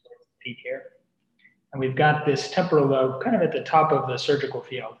towards the feet here. And we've got this temporal lobe kind of at the top of the surgical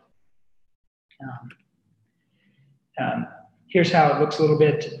field. Here's how it looks a little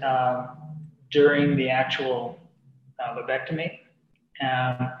bit during the actual lobectomy.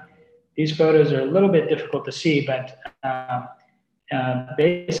 These photos are a little bit difficult to see, but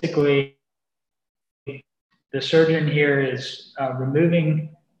basically the surgeon here is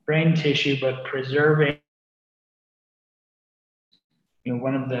removing brain tissue, but preserving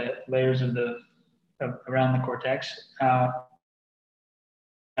one of the layers of around the cortex.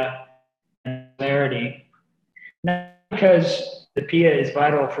 Clarity. Not because the PIA is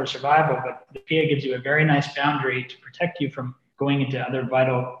vital for survival, but the PIA gives you a very nice boundary to protect you from going into other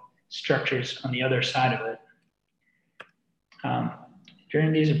vital structures on the other side of it.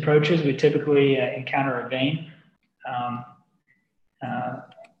 During these approaches, we typically encounter a vein,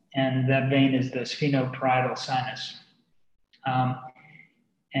 and that vein is the sphenoparietal sinus. I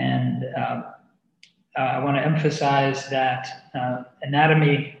want to emphasize that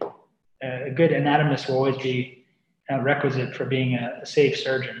anatomy, a good anatomist will always be requisite for being a safe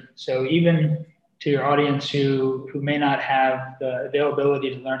surgeon. So even to your audience who may not have the availability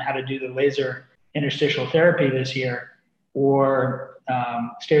to learn how to do the laser interstitial therapy this year or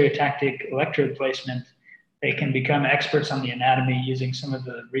stereotactic electrode placement, they can become experts on the anatomy using some of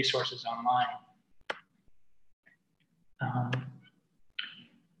the resources online.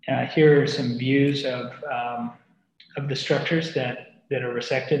 Here are some views of the structures that are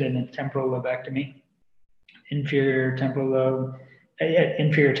resected in a temporal lobectomy. Inferior temporal lobe,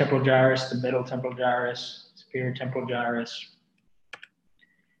 inferior temporal gyrus, the middle temporal gyrus, superior temporal gyrus.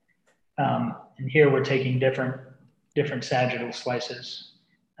 And here we're taking different sagittal slices.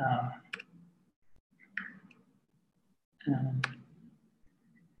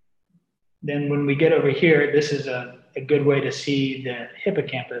 Then when we get over here, this is a good way to see the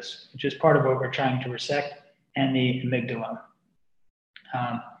hippocampus, which is part of what we're trying to resect, and the amygdala.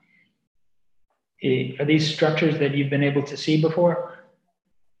 Are these structures that you've been able to see before?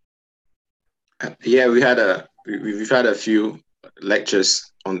 Yeah, we've had a few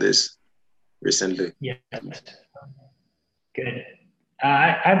lectures on this recently. Yes, good.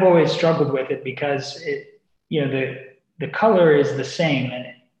 I've always struggled with it because the color is the same, and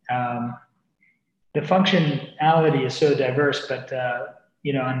the functionality is so diverse, but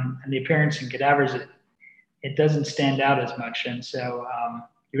on the appearance in cadavers, it doesn't stand out as much, and so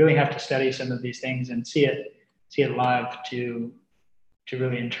you really have to study some of these things and see it live to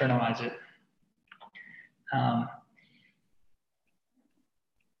really internalize it.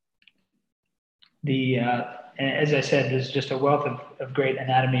 As I said, there's just a wealth of great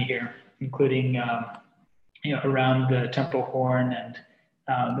anatomy here, including around the temporal horn and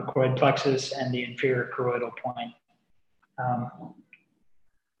the choroid plexus and the inferior choroidal point.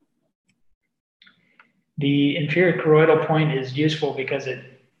 The inferior choroidal point is useful because it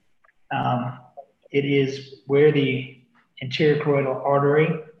is where the anterior choroidal artery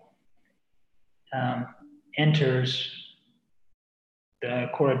enters the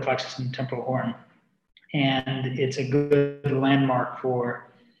choroid plexus and temporal horn. And it's a good landmark for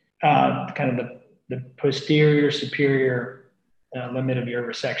kind of the posterior superior limit of your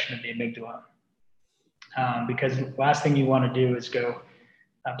resection of the amygdala. Because the last thing you want to do is go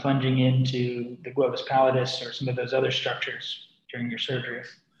plunging into the globus pallidus or some of those other structures during your surgery.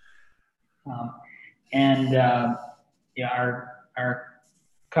 Yeah, our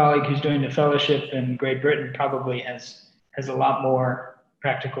colleague who's doing the fellowship in Great Britain probably has a lot more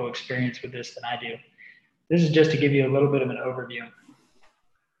practical experience with this than I do. This is just to give you a little bit of an overview.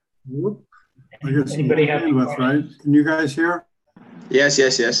 Whoop. I guess Anybody have any with, right? Can you guys hear? Yes.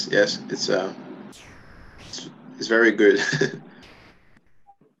 It's very good.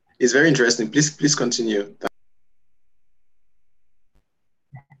 It's very interesting. Please continue.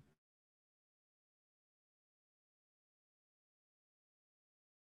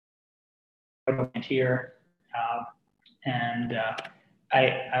 Here,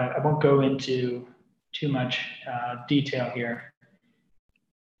 I won't go into too much detail here,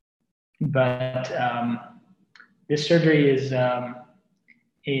 but this surgery is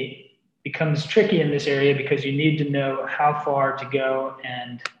it becomes tricky in this area because you need to know how far to go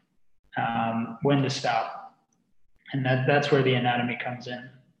and when to stop, and that's where the anatomy comes in.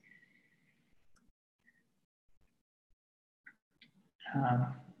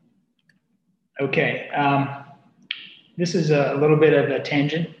 Okay, this is a little bit of a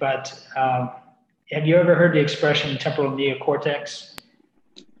tangent, but have you ever heard the expression temporal neocortex?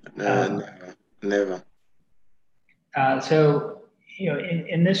 Never. So, you know,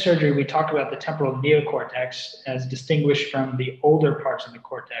 in this surgery, we talked about the temporal neocortex as distinguished from the older parts of the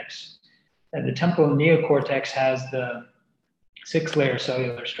cortex. And the temporal neocortex has the 6-layer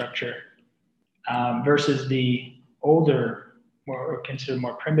cellular structure versus the older, or considered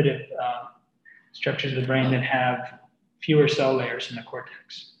more primitive structures of the brain that have fewer cell layers in the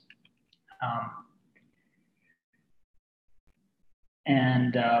cortex.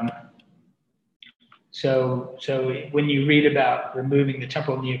 So when you read about removing the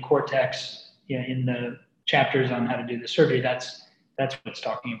temporal neocortex, you know, in the chapters on how to do the surgery, that's what it's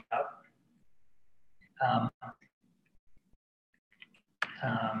talking about.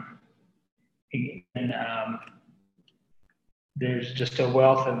 There's just a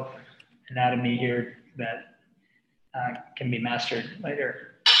wealth of anatomy here that can be mastered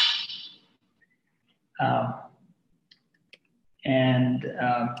later.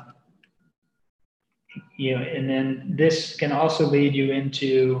 You know, and then this can also lead you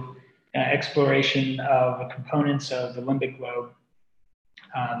into exploration of the components of the limbic lobe,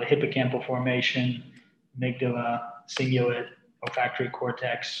 the hippocampal formation, amygdala, cingulate, olfactory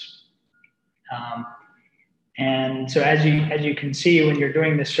cortex. And so as you can see, when you're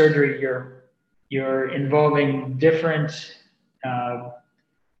doing this surgery, you're involving different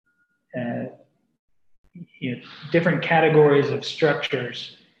different categories of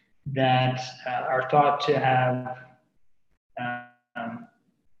structures that are thought to have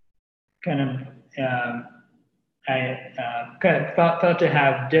thought to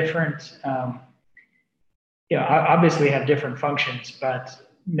have different, obviously have different functions, but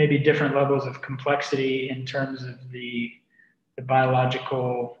maybe different levels of complexity in terms of the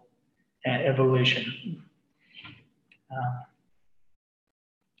biological evolution.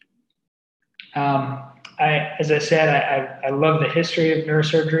 As I said, I love the history of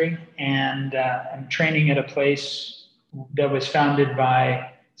neurosurgery, and I'm training at a place that was founded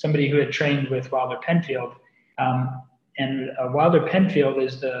by somebody who had trained with Wilder Penfield. Wilder Penfield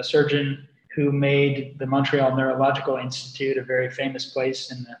is the surgeon who made the Montreal Neurological Institute a very famous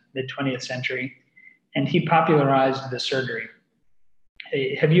place in the mid-20th century, and he popularized the surgery.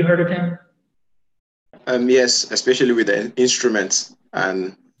 Have you heard of him? Yes, especially with the instruments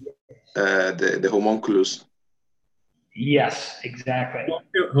and the homunculus. Yes, exactly.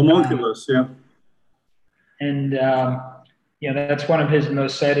 Homunculus, yeah. And that's one of his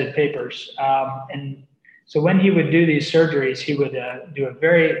most cited papers. And so when he would do these surgeries, he would do a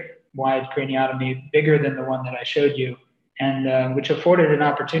very wide craniotomy, bigger than the one that I showed you, and which afforded an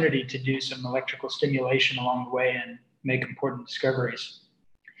opportunity to do some electrical stimulation along the way and make important discoveries.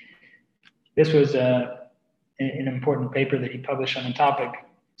 This was an important paper that he published on the topic.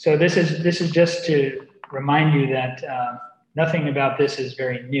 So this is just to remind you that nothing about this is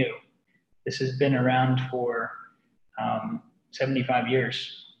very new. This has been around for 75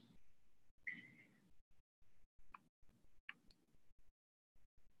 years.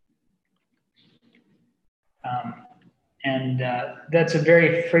 That's a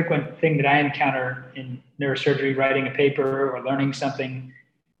very frequent thing that I encounter in neurosurgery, writing a paper or learning something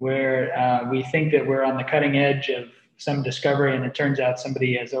where we think that we're on the cutting edge of some discovery, and it turns out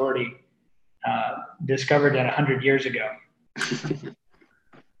somebody has already discovered it 100 years ago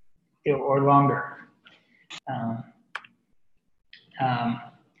or longer.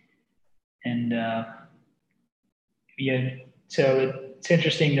 So it's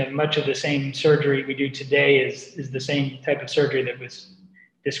interesting that much of the same surgery we do today is the same type of surgery that was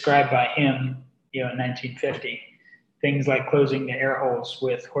described by him, in 1950. Things like closing the air holes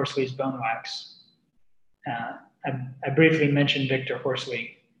with Horsley's bone wax. I briefly mentioned Victor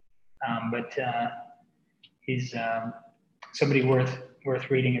Horsley, but he's somebody worth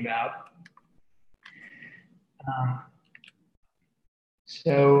reading about.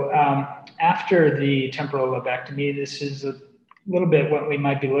 So after the temporal lobectomy, this is a little bit what we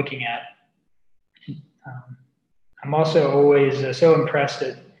might be looking at. I'm also always so impressed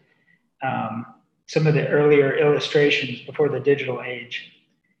at some of the earlier illustrations before the digital age.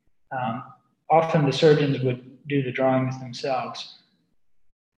 Often the surgeons would do the drawings themselves.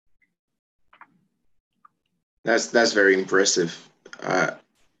 That's very impressive.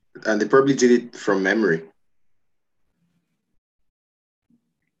 And they probably did it from memory.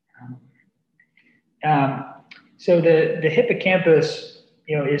 So the hippocampus,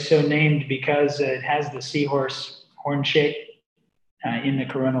 is so named because it has the seahorse horn shape in the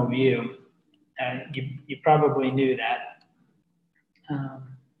coronal view. You probably knew that.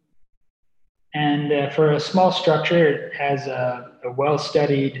 And for a small structure, it has a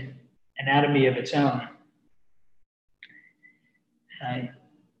well-studied anatomy of its own. And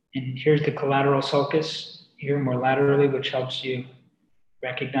here's the collateral sulcus, here more laterally, which helps you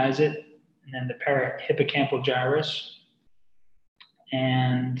recognize it. And then the parahippocampal gyrus,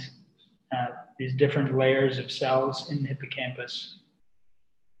 and these different layers of cells in the hippocampus.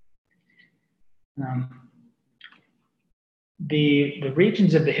 The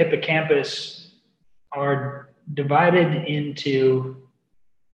regions of the hippocampus are divided into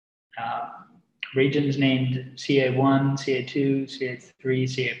regions named CA1, CA2,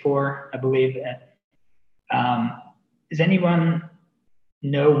 CA3, CA4, I believe. Does anyone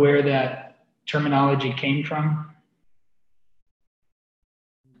know where that terminology came from?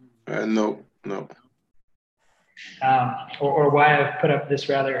 No. Or why I've put up this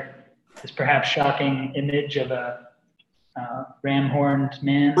perhaps shocking image of a ram-horned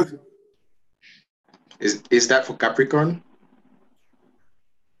man. Is that for Capricorn?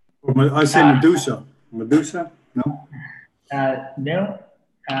 I say Medusa. Medusa? No? No.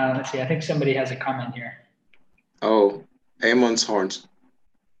 Let's see, I think somebody has a comment here. Oh, Ammon's horns.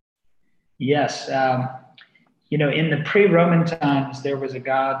 Yes. In the pre-Roman times, there was a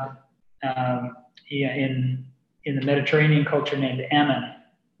god in the Mediterranean culture named Ammon,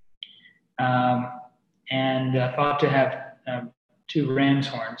 and thought to have two ram's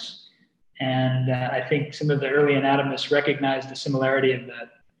horns. And I think some of the early anatomists recognized the similarity of the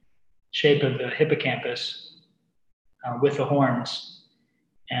shape of the hippocampus with the horns,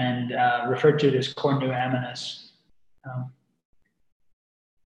 and referred to it as cornu ammonis. I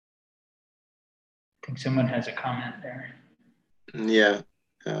think someone has a comment there. Yeah.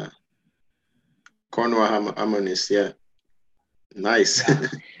 Cornu ammonis, yeah. Nice.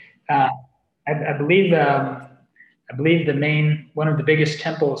 Yeah. I believe one of the biggest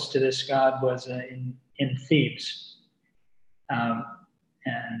temples to this god was in Thebes, and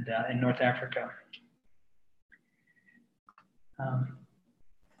in North Africa.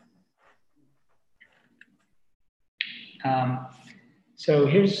 So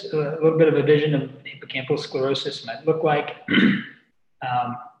here's a little bit of a vision of hippocampal sclerosis might look like.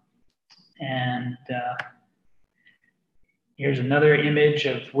 Here's another image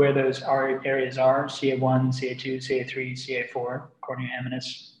of where those areas are: CA1, CA2, CA3, CA4, cornu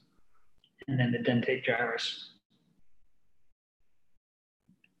ammonis, and then the dentate gyrus.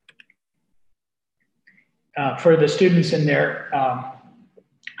 For the students in there,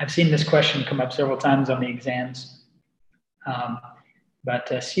 I've seen this question come up several times on the exams. But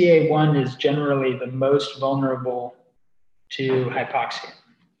CA1 is generally the most vulnerable to hypoxia.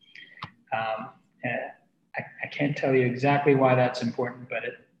 I can't tell you exactly why that's important, but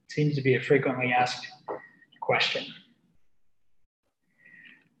it seems to be a frequently asked question.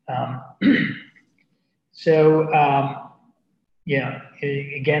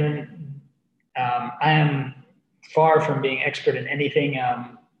 Again, I am far from being expert in anything.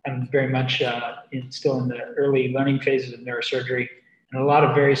 I'm very much still in the early learning phases of neurosurgery. And a lot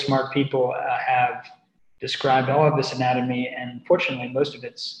of very smart people have described all of this anatomy, and fortunately, most of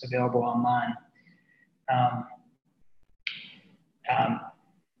it's available online. um,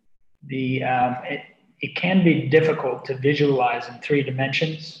 it can be difficult to visualize in 3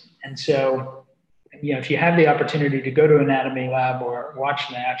 dimensions. And so, if you have the opportunity to go to an anatomy lab or watch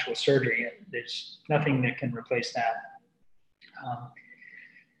the actual surgery, there's nothing that can replace that.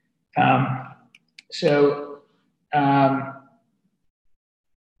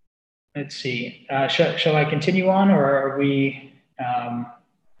 Let's see. Shall I continue on, or are we?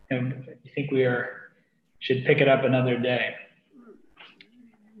 You think should pick it up another day?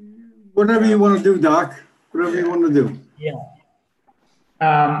 Whatever you want to do, Doc. Whatever you want to do. Yeah.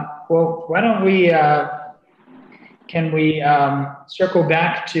 Well, why don't we? Can we circle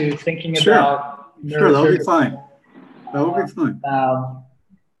back to thinking about? Sure, that'll be fine. That will be fine.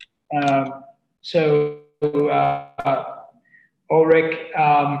 Ulrich,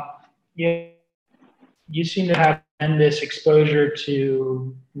 you seem to have this exposure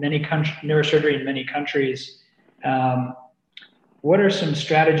to neurosurgery in many countries. What are some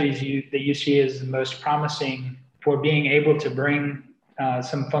strategies that you see as the most promising for being able to bring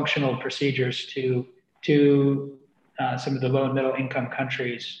some functional procedures to some of the low and middle income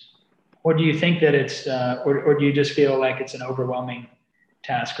countries? Or do you think that it's, or do you just feel like it's an overwhelming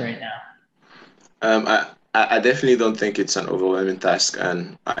task right now? I definitely don't think it's an overwhelming task.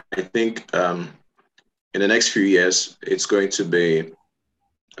 And I think in the next few years, it's going to be,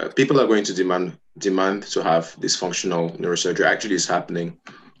 people are going to demand to have this functional neurosurgery. Actually, it's happening.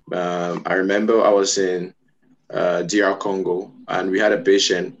 I remember I was in DR Congo, and we had a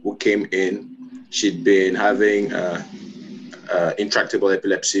patient who came in. She'd been having intractable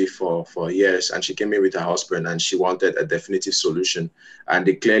epilepsy for years, and she came in with her husband, and she wanted a definitive solution. And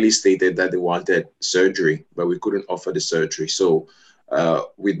they clearly stated that they wanted surgery, but we couldn't offer the surgery. So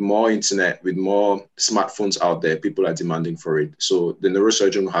with more internet, with more smartphones out there, people are demanding for it. So the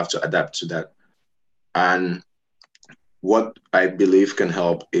neurosurgeon will have to adapt to that. And what I believe can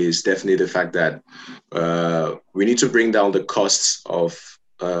help is definitely the fact that we need to bring down the costs of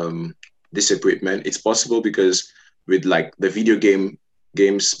this equipment. It's possible because with like the video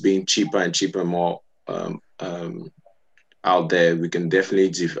games being cheaper and cheaper, more out there, we can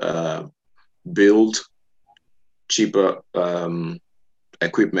definitely build cheaper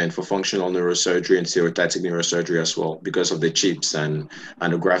equipment for functional neurosurgery and stereotactic neurosurgery as well, because of the chips and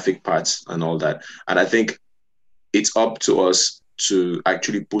the graphic parts and all that. And I think it's up to us to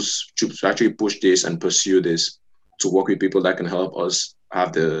actually push this and pursue this, to work with people that can help us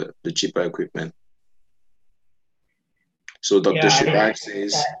have the cheaper equipment. So Dr. Chirag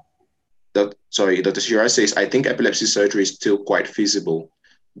says, Dr. Chirag says, I think epilepsy surgery is still quite feasible,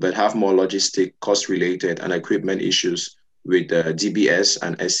 but have more logistic, cost-related, and equipment issues with DBS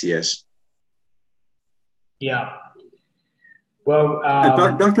and SCS. Yeah. Well,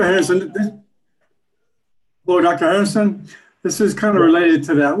 Dr. Harrison, Dr. Harrison, this is kind of related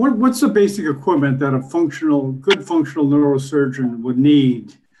to that. What's the basic equipment that a good functional neurosurgeon would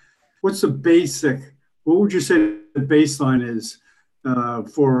need? What's the basic? What would you say the baseline is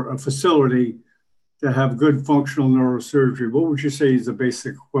for a facility to have good functional neurosurgery? What would you say is the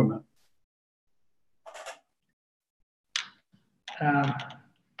basic equipment?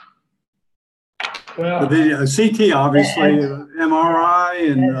 Well, CT, obviously,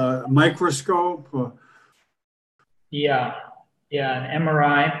 MRI and microscope. Yeah, an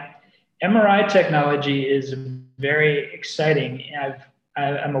MRI. MRI technology is very exciting.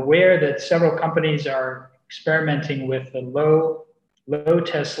 I'm aware that several companies are experimenting with the low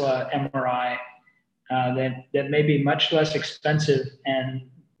Tesla MRI that may be much less expensive and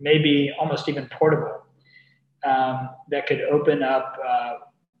maybe almost even portable. That could open up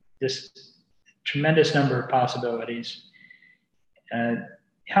this tremendous number of possibilities.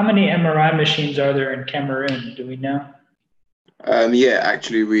 How many MRI machines are there in Cameroon? Do we know? Yeah,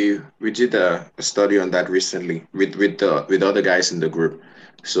 actually, we did a study on that recently with other guys in the group.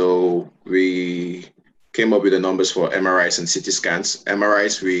 So we came up with the numbers for MRIs and CT scans.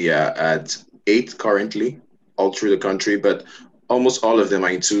 MRIs, we are at 8 currently, all through the country, but almost all of them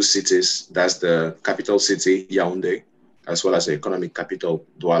are in 2 cities. That's the capital city, Yaoundé, as well as the economic capital,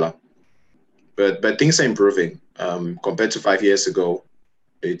 Douala. But things are improving compared to 5 years ago.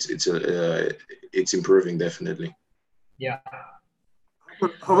 It's improving, definitely. Yeah.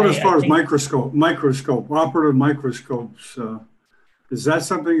 How about as far as operative microscopes? Is that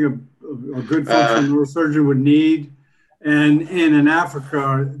something a good functional neurosurgeon would need? And in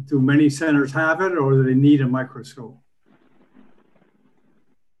Africa, do many centers have it, or do they need a microscope?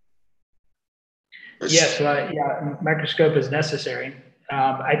 Yes, microscope is necessary.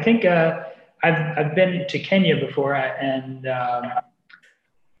 I think I've been to Kenya before, and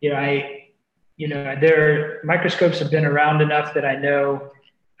their microscopes have been around enough that I know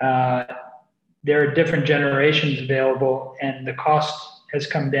there are different generations available, and the cost has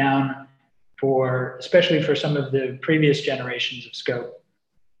come down especially for some of the previous generations of scope.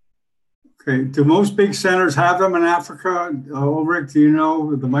 Okay. Do most big centers have them in Africa? Ulrich, do you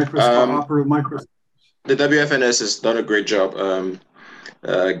know the operative microscope? The WFNS has done a great job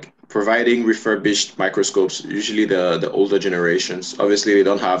providing refurbished microscopes, usually the older generations. Obviously, they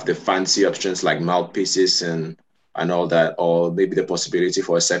don't have the fancy options like mouthpieces and all that, or maybe the possibility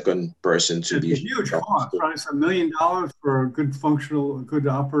for a second person to be. It's a huge cost, right? It's $1 million for a good good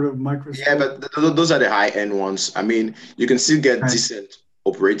operative microscope. Yeah, but those are the high-end ones. I mean, you can still get decent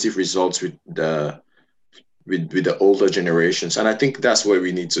operative results with the older generations, and I think that's where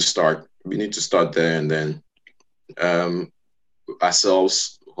we need to start. We need to start there, and then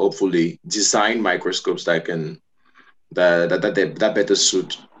ourselves hopefully design microscopes that better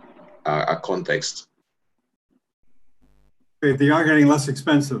suit our context. Okay, they are getting less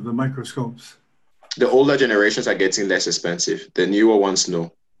expensive, the microscopes. The older generations are getting less expensive. The newer ones,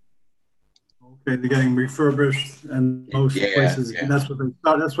 no. Okay, they're getting refurbished, and most places that's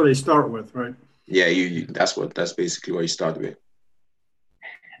what they start with, right? Yeah, that's basically what you start with.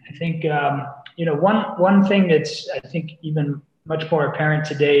 I think one thing that's I think even much more apparent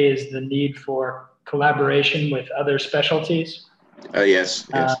today is the need for collaboration with other specialties. Yes.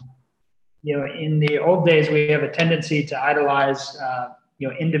 In the old days, we have a tendency to idolize,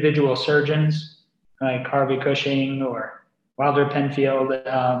 individual surgeons like Harvey Cushing or Wilder Penfield.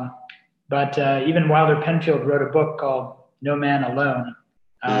 But even Wilder Penfield wrote a book called No Man Alone,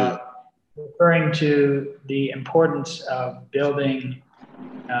 referring to the importance of building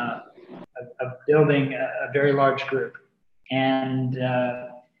a very large group. And,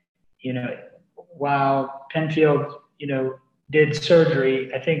 while Penfield, did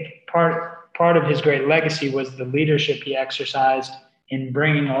surgery, I think part of his great legacy was the leadership he exercised in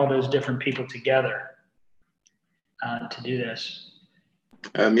bringing all those different people together to do this.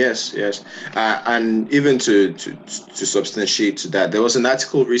 Yes. And even to substantiate to that, there was an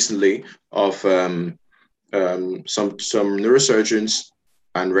article recently of some neurosurgeons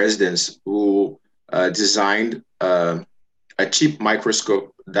and residents who designed a cheap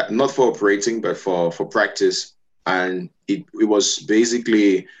microscope that not for operating but for practice, and it was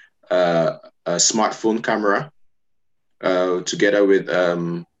basically a smartphone camera together with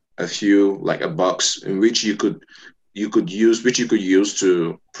a few, like a box in which you could use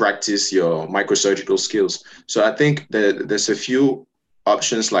to practice your microsurgical skills. So I think that there's a few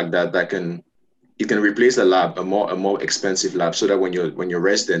options like that you can replace the lab, a more expensive lab, so that when your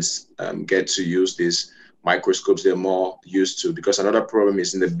residents get to use these microscopes, they're more used to. Because another problem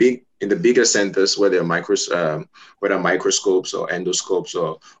is in the bigger centers where there are whether microscopes or endoscopes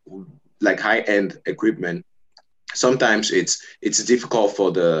or like high-end equipment, sometimes it's difficult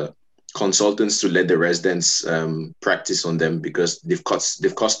for the consultants to let the residents practice on them because they've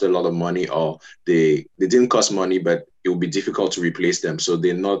cost a lot of money, or they didn't cost money, but it will be difficult to replace them. So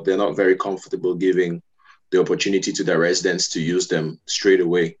they're not very comfortable giving the opportunity to their residents to use them straight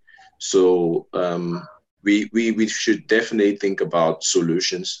away. So we should definitely think about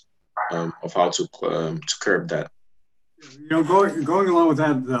solutions of how to curb that. Going along with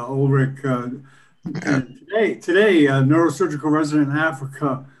that, Ulrich, today, a neurosurgical resident in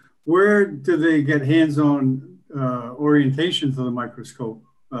Africa, where do they get hands-on orientation to the microscope?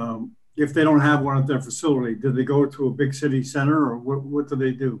 If they don't have one at their facility, do they go to a big city center, or what do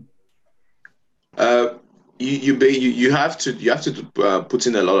they do? You have to put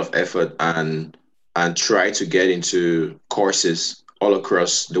in a lot of effort and try to get into courses all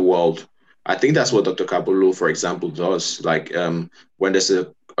across the world. I think that's what Dr. Kabulu, for example, does. Like when there's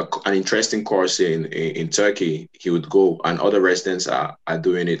an interesting course in Turkey, he would go, and other residents are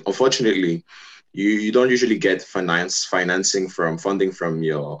doing it. Unfortunately, you don't usually get funding from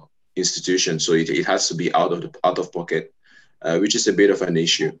your institution, so it has to be out of pocket, which is a bit of an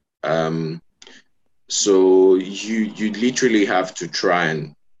issue. So you literally have to try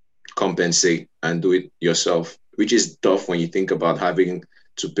and compensate and do it yourself, which is tough when you think about having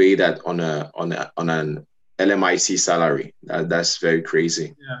to pay that on an LMIT salary. That's very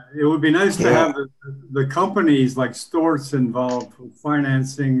crazy. Yeah, it would be nice to have the companies like Storz involved with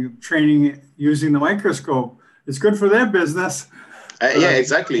financing, training, using the microscope. It's good for their business. Yeah,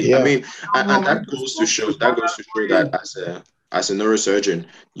 exactly. Yeah. I mean, and that goes to show that as a neurosurgeon,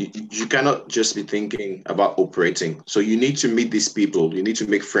 you cannot just be thinking about operating. So you need to meet these people. You need to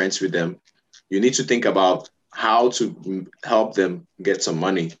make friends with them. You need to think about how to help them get some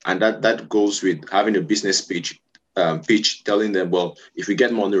money. And that goes with having a business pitch pitch, telling them, well, if we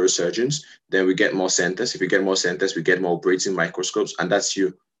get more neurosurgeons, then we get more centers. If we get more centers, we get more operating microscopes, and that's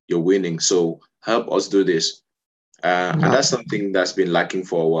you're winning. So help us do this. And that's something that's been lacking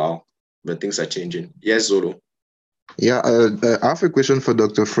for a while, but things are changing. Yes, Zolo. Yeah, I have a question for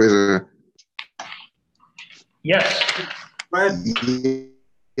Dr. Fraser. Yes.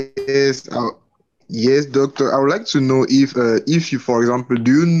 Yes, yes, doctor. I would like to know if you, for example,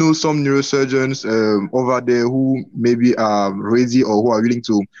 do you know some neurosurgeons over there who maybe are ready or who are willing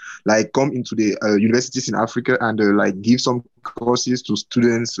to like come into the universities in Africa and like give some courses to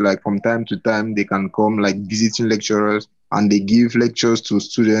students, like from time to time they can come like visiting lecturers and they give lectures to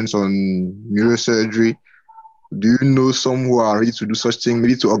students on neurosurgery. Do you know some who are ready to do such thing,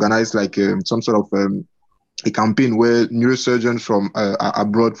 maybe to organize like some sort of a campaign where neurosurgeons from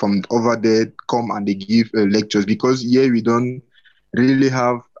abroad, from over there, come and they give lectures? Because here we don't really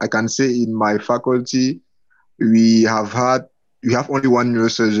have, I can say in my faculty, we have only one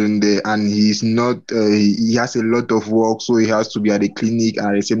neurosurgeon there, and he's not, he has a lot of work, so he has to be at the clinic and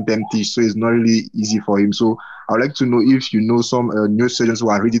at the same time teach, so it's not really easy for him. So I would like to know if you know some neurosurgeons who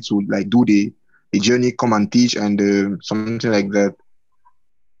are ready to like do the journey, come and teach and something like that.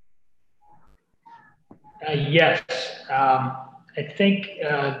 Yes, I think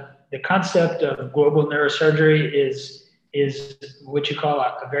the concept of global neurosurgery is what you call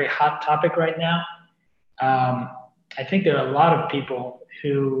a very hot topic right now. I think there are a lot of people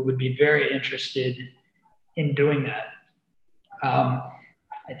who would be very interested in doing that. I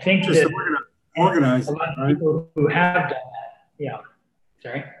think just that organize a lot of people who have done that. Yeah,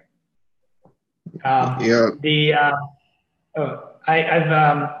 sorry.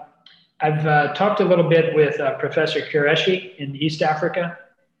 I've talked a little bit with Professor Qureshi in East Africa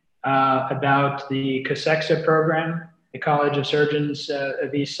about the COSEXA program, the College of Surgeons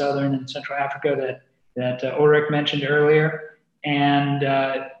of East, Southern, and Central Africa that Ulrich mentioned earlier. And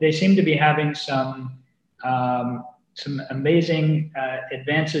they seem to be having some amazing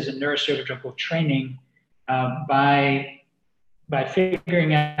advances in neurosurgical training by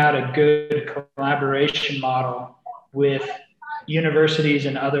figuring out a good collaboration model with universities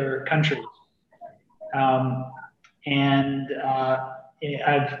in other countries. I'm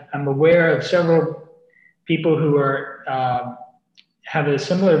aware of several people who are have a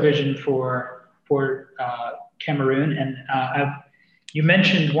similar vision for Cameroon, and you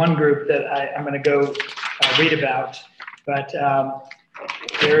mentioned one group that I'm going to go read about, but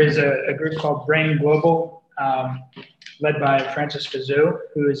there is a group called Brain Global, led by Francis Fazou,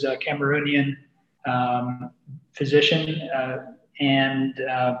 who is a Cameroonian physician, and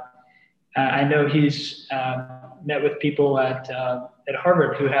I know he's met with people at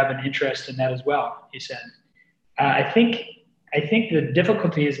Harvard who have an interest in that as well, he said. I think the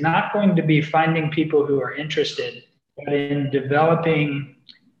difficulty is not going to be finding people who are interested, but in developing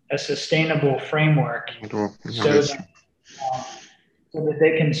a sustainable framework so that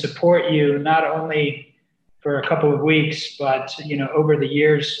they can support you not only for a couple of weeks, but over the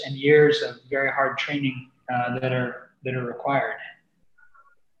years and years of very hard training that are required.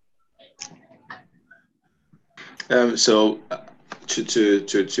 So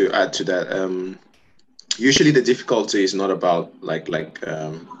to add to that, usually the difficulty is not about like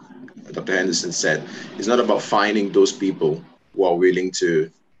Dr. Henderson said, it's not about finding those people who are willing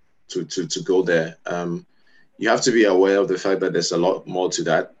to go there. You have to be aware of the fact that there's a lot more to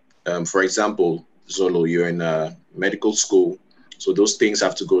that. For example, Zolo, you're in a medical school, so those things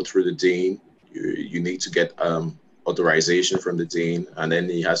have to go through the dean. You need to get authorization from the dean, and then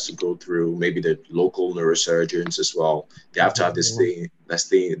he has to go through maybe the local neurosurgeons as well. They have to have this thing that's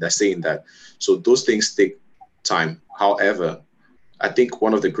saying that. So those things take time. However, I think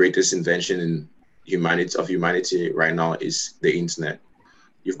one of the greatest invention in humanity right now is the internet.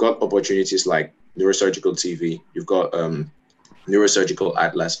 You've got opportunities like Neurosurgical TV. You've got Neurosurgical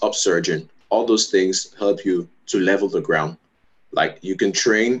Atlas, Upsurgeon. All those things help you to level the ground. Like you can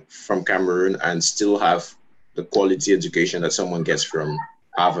train from Cameroon and still have the quality education that someone gets from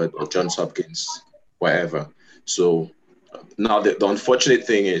Harvard or Johns Hopkins, wherever. So now the unfortunate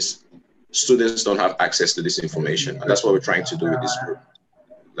thing is students don't have access to this information. And that's what we're trying to do with this group.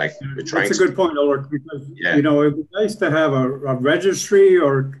 Like we're trying That's a good point, Ulrich, because it would be nice to have a registry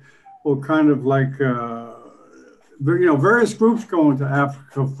or kind of like various groups going to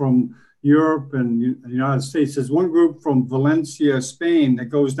Africa from Europe and the United States. There's one group from Valencia, Spain, that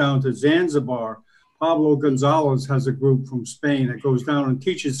goes down to Zanzibar. Pablo Gonzalez has a group from Spain that goes down and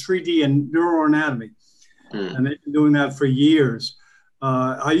teaches 3D and neuroanatomy. And they've been doing that for years.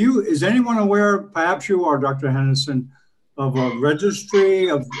 Is anyone aware, perhaps you are, Dr. Henderson, of a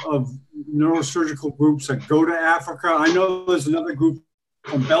registry of neurosurgical groups that go to Africa. I know there's another group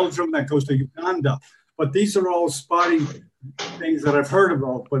from Belgium that goes to Uganda, but these are all spotty things that I've heard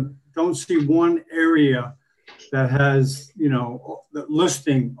about, but don't see one area that has, you know, the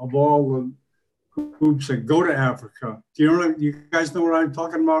listing of all the groups that go to Africa. Do you know? You guys know what I'm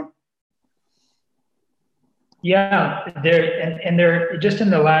talking about? Yeah, there just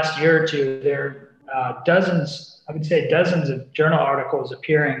in the last year or two, there are dozens, I would say dozens of journal articles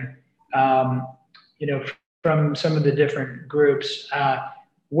appearing, you know, from some of the different groups.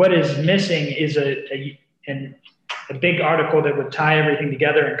 What is missing is a big article that would tie everything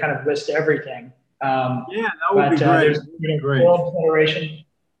together and kind of list everything. Yeah, that would be great. There's, you know, great. World Federation,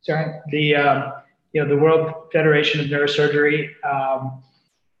 sorry, you know, the World Federation of Neurosurgery,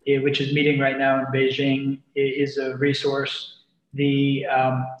 which is meeting right now in Beijing, is a resource. The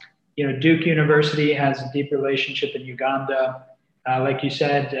you know, Duke University has a deep relationship in Uganda. Like you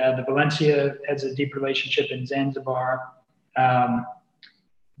said, the Valencia has a deep relationship in Zanzibar. There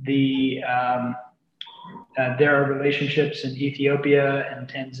are relationships in Ethiopia and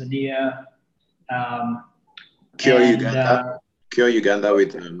Tanzania. Cure Uganda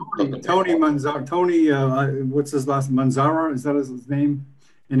with Tony Manzara. Tony, what's his last? Manzara, is that his name?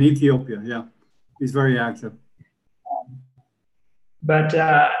 In Ethiopia, yeah, he's very active. But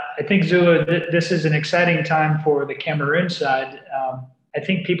I think, Zulu, this is an exciting time for the Cameroon side. I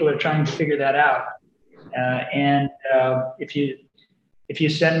think people are trying to figure that out. And if you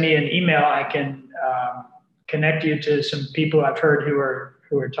send me an email, I can connect you to some people I've heard who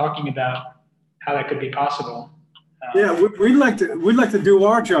are talking about how that could be possible. Yeah, we'd like to do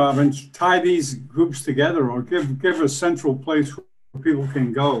our job and tie these groups together, or give a central place where people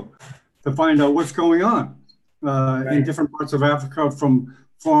can go to find out what's going on in different parts of Africa from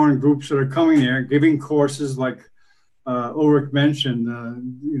foreign groups that are coming there, giving courses like Ulrich mentioned,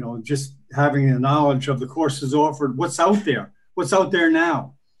 you know, just having a knowledge of the courses offered, what's out there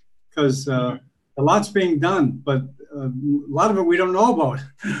now, because a lot's being done, but a lot of it we don't know about.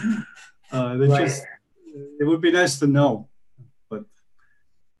 It would be nice to know, but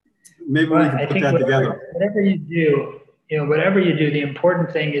maybe we can put that together. Whatever you do, you know, whatever you do, the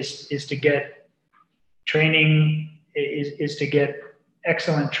important thing is to get training, is to get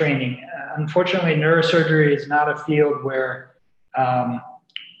excellent training. Unfortunately, neurosurgery is not a field where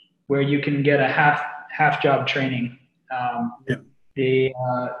you can get a half job training. It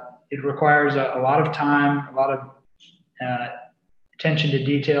requires a lot of time, a lot of attention to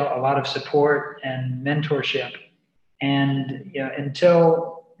detail, a lot of support and mentorship. And you know,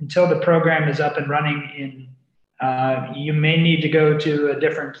 until the program is up and running, you may need to go to a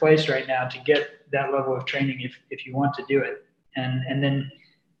different place right now to get that level of training if you want to do it, and then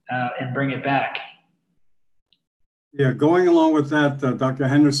bring it back. Yeah, going along with that, Dr.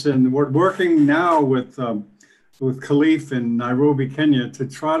 Henderson, we're working now with Khalif in Nairobi, Kenya, to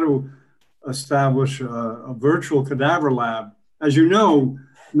try to establish a virtual cadaver lab. As you know,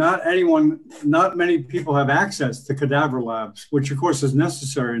 not many people have access to cadaver labs, which of course is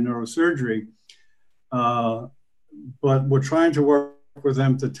necessary in neurosurgery. But we're trying to work with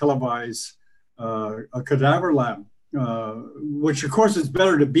them to televise a cadaver lab, which of course it's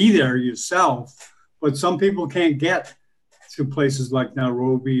better to be there yourself, but some people can't get to places like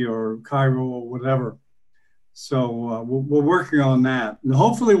Nairobi or Cairo or whatever. So we're working on that. And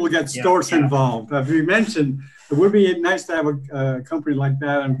hopefully we'll get stores involved. As we mentioned, it would be nice to have a company like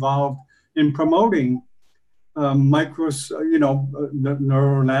that involved in promoting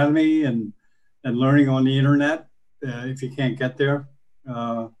neuroanatomy and learning on the internet if you can't get there.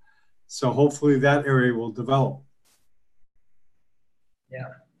 So hopefully that area will develop. Yeah.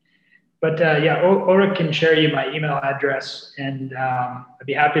 But Ulrich can share you my email address, and I'd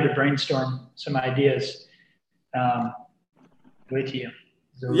be happy to brainstorm some ideas with you.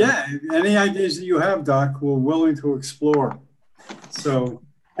 So, yeah, any ideas that you have, Doc, we're willing to explore. So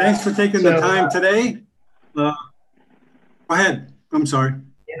thanks for taking the time today. Go ahead. I'm sorry.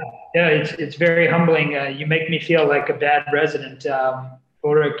 Yeah, it's very humbling. You make me feel like a bad resident.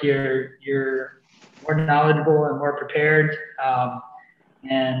 Ulrich, you're more knowledgeable and more prepared.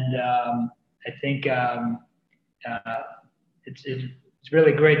 And I think it's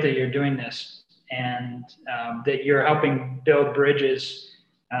really great that you're doing this, and that you're helping build bridges.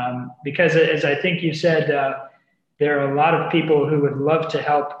 Because as I think you said, there are a lot of people who would love to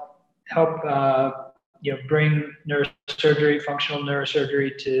help bring neurosurgery, functional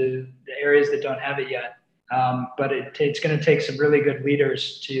neurosurgery, to the areas that don't have it yet. But it's going to take some really good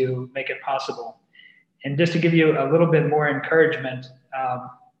leaders to make it possible. And just to give you a little bit more encouragement,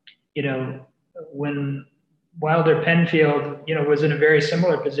 when Wilder Penfield, was in a very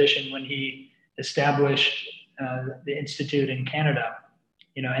similar position when he established the Institute in Canada,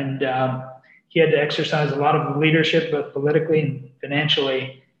 and he had to exercise a lot of leadership, both politically and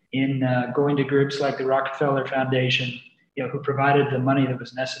financially, in going to groups like the Rockefeller Foundation, who provided the money that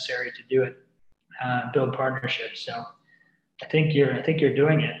was necessary to do it, build partnerships. So I think you're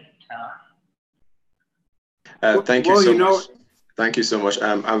doing it. Thank you so much. Thank you so much.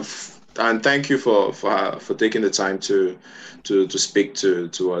 And thank you for taking the time to speak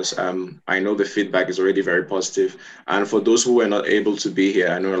to us. I know the feedback is already very positive. And for those who were not able to be here,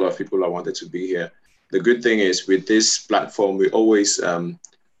 I know a lot of people that wanted to be here. The good thing is with this platform, we always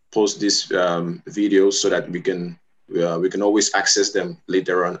post these videos so that we can always access them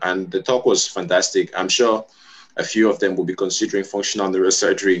later on. And the talk was fantastic. I'm sure a few of them will be considering functional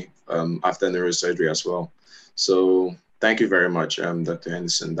neurosurgery after neurosurgery as well. So thank you very much, Dr.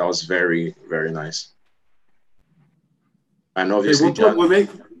 Henderson. That was very, very nice. And obviously, John, thank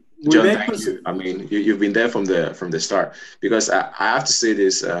you. I mean, you've been there from the start, because I have to say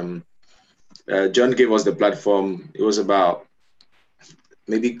this. John gave us the platform. It was about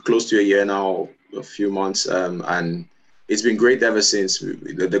maybe close to a year now, a few months, and it's been great ever since.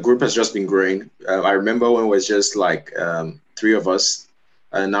 The group has just been growing. I remember when it was just like 3 of us,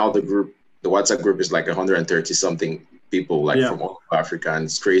 and now the WhatsApp group is like 130 something people, like from all over Africa, and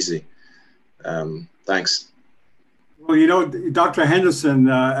it's crazy. Thanks. Well, Dr. Henderson,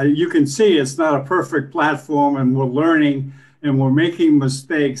 you can see it's not a perfect platform, and we're learning and we're making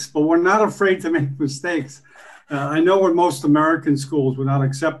mistakes, but we're not afraid to make mistakes. I know in most American schools would not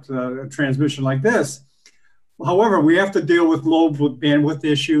accept a transmission like this. However, we have to deal with low bandwidth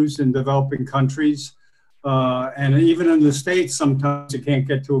issues in developing countries. And even in the States, sometimes you can't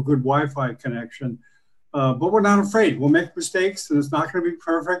get to a good Wi-Fi connection. But we're not afraid. We'll make mistakes, and it's not going to be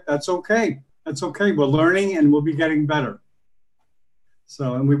perfect. That's okay. That's okay. We're learning, and we'll be getting better.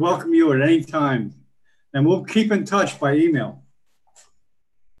 So, and we welcome you at any time. And we'll keep in touch by email.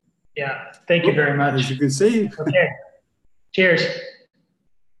 Yeah, thank you very much. As you can see. Okay. Cheers.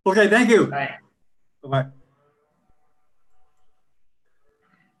 Okay, thank you. Bye. Bye-bye.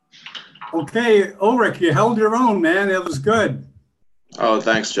 Okay, Ulrich, you held your own, man. It was good. Oh,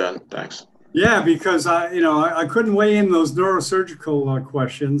 thanks, John. Thanks. Yeah, because I couldn't weigh in those neurosurgical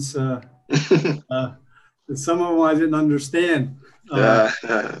questions. Some of them I didn't understand.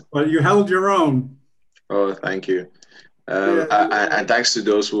 But you held your own. Oh, thank you. And thanks to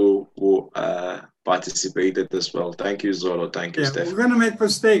those who participated as well. Thank you, Zolo. Thank you, Steph. We're going to make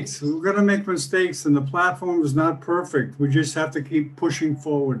mistakes. We're going to make mistakes, and the platform is not perfect. We just have to keep pushing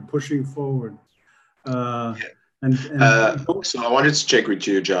forward. So I wanted to check with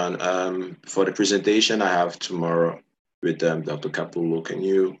you, John, for the presentation I have tomorrow with Dr. Capullo. Can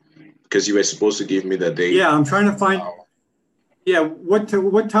you, because you were supposed to give me the date. Yeah, I'm trying to find. Yeah, what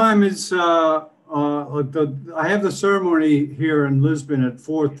time is I have the ceremony here in Lisbon at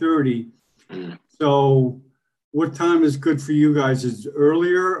 4:30. So what time is good for you guys? Is it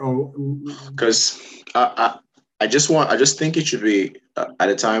earlier, or? Because I just think it should be at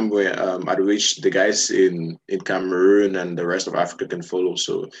a time where at which the guys in Cameroon and the rest of Africa can follow.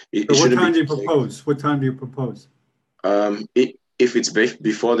 So what time do you propose? What time do you propose? If it's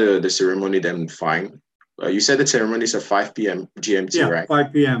before the ceremony, then fine. You said the ceremony is at 5 p.m. GMT, right?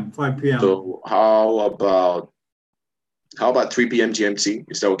 5 p.m. 5 p.m. So how about 3 p.m. GMT?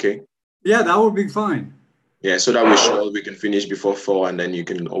 Is that okay? Yeah, that would be fine. Yeah, so that we can finish before 4, and then you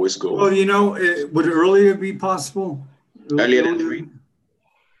can always go. Well, would earlier be possible? Earlier than 3?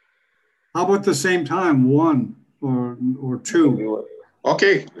 How about the same time, 1 or 2?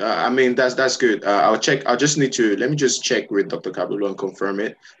 Okay, I mean that's good. I'll check. Let me just check with Dr. Capullo and confirm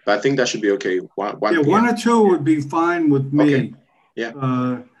it. But I think that should be okay. 1 1 or 2 would be fine with me. Okay. Yeah.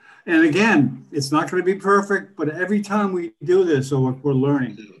 And again, it's not going to be perfect, but every time we do this, we're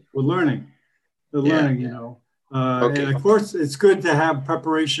learning. We're learning. Okay. And of course, it's good to have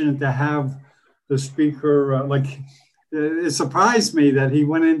preparation and to have the speaker. It surprised me that he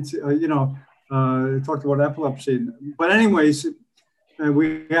went into, talked about epilepsy. But anyways,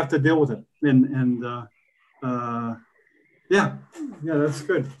 we have to deal with it. And that's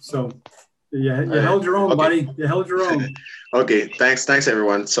good. So you held your own, buddy. You held your own. Okay. Thanks,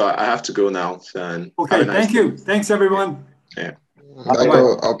 everyone. So I have to go now. And okay. Thank you. Thanks, everyone. Yeah.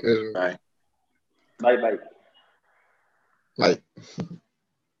 Bye. Bye. Bye. Bye.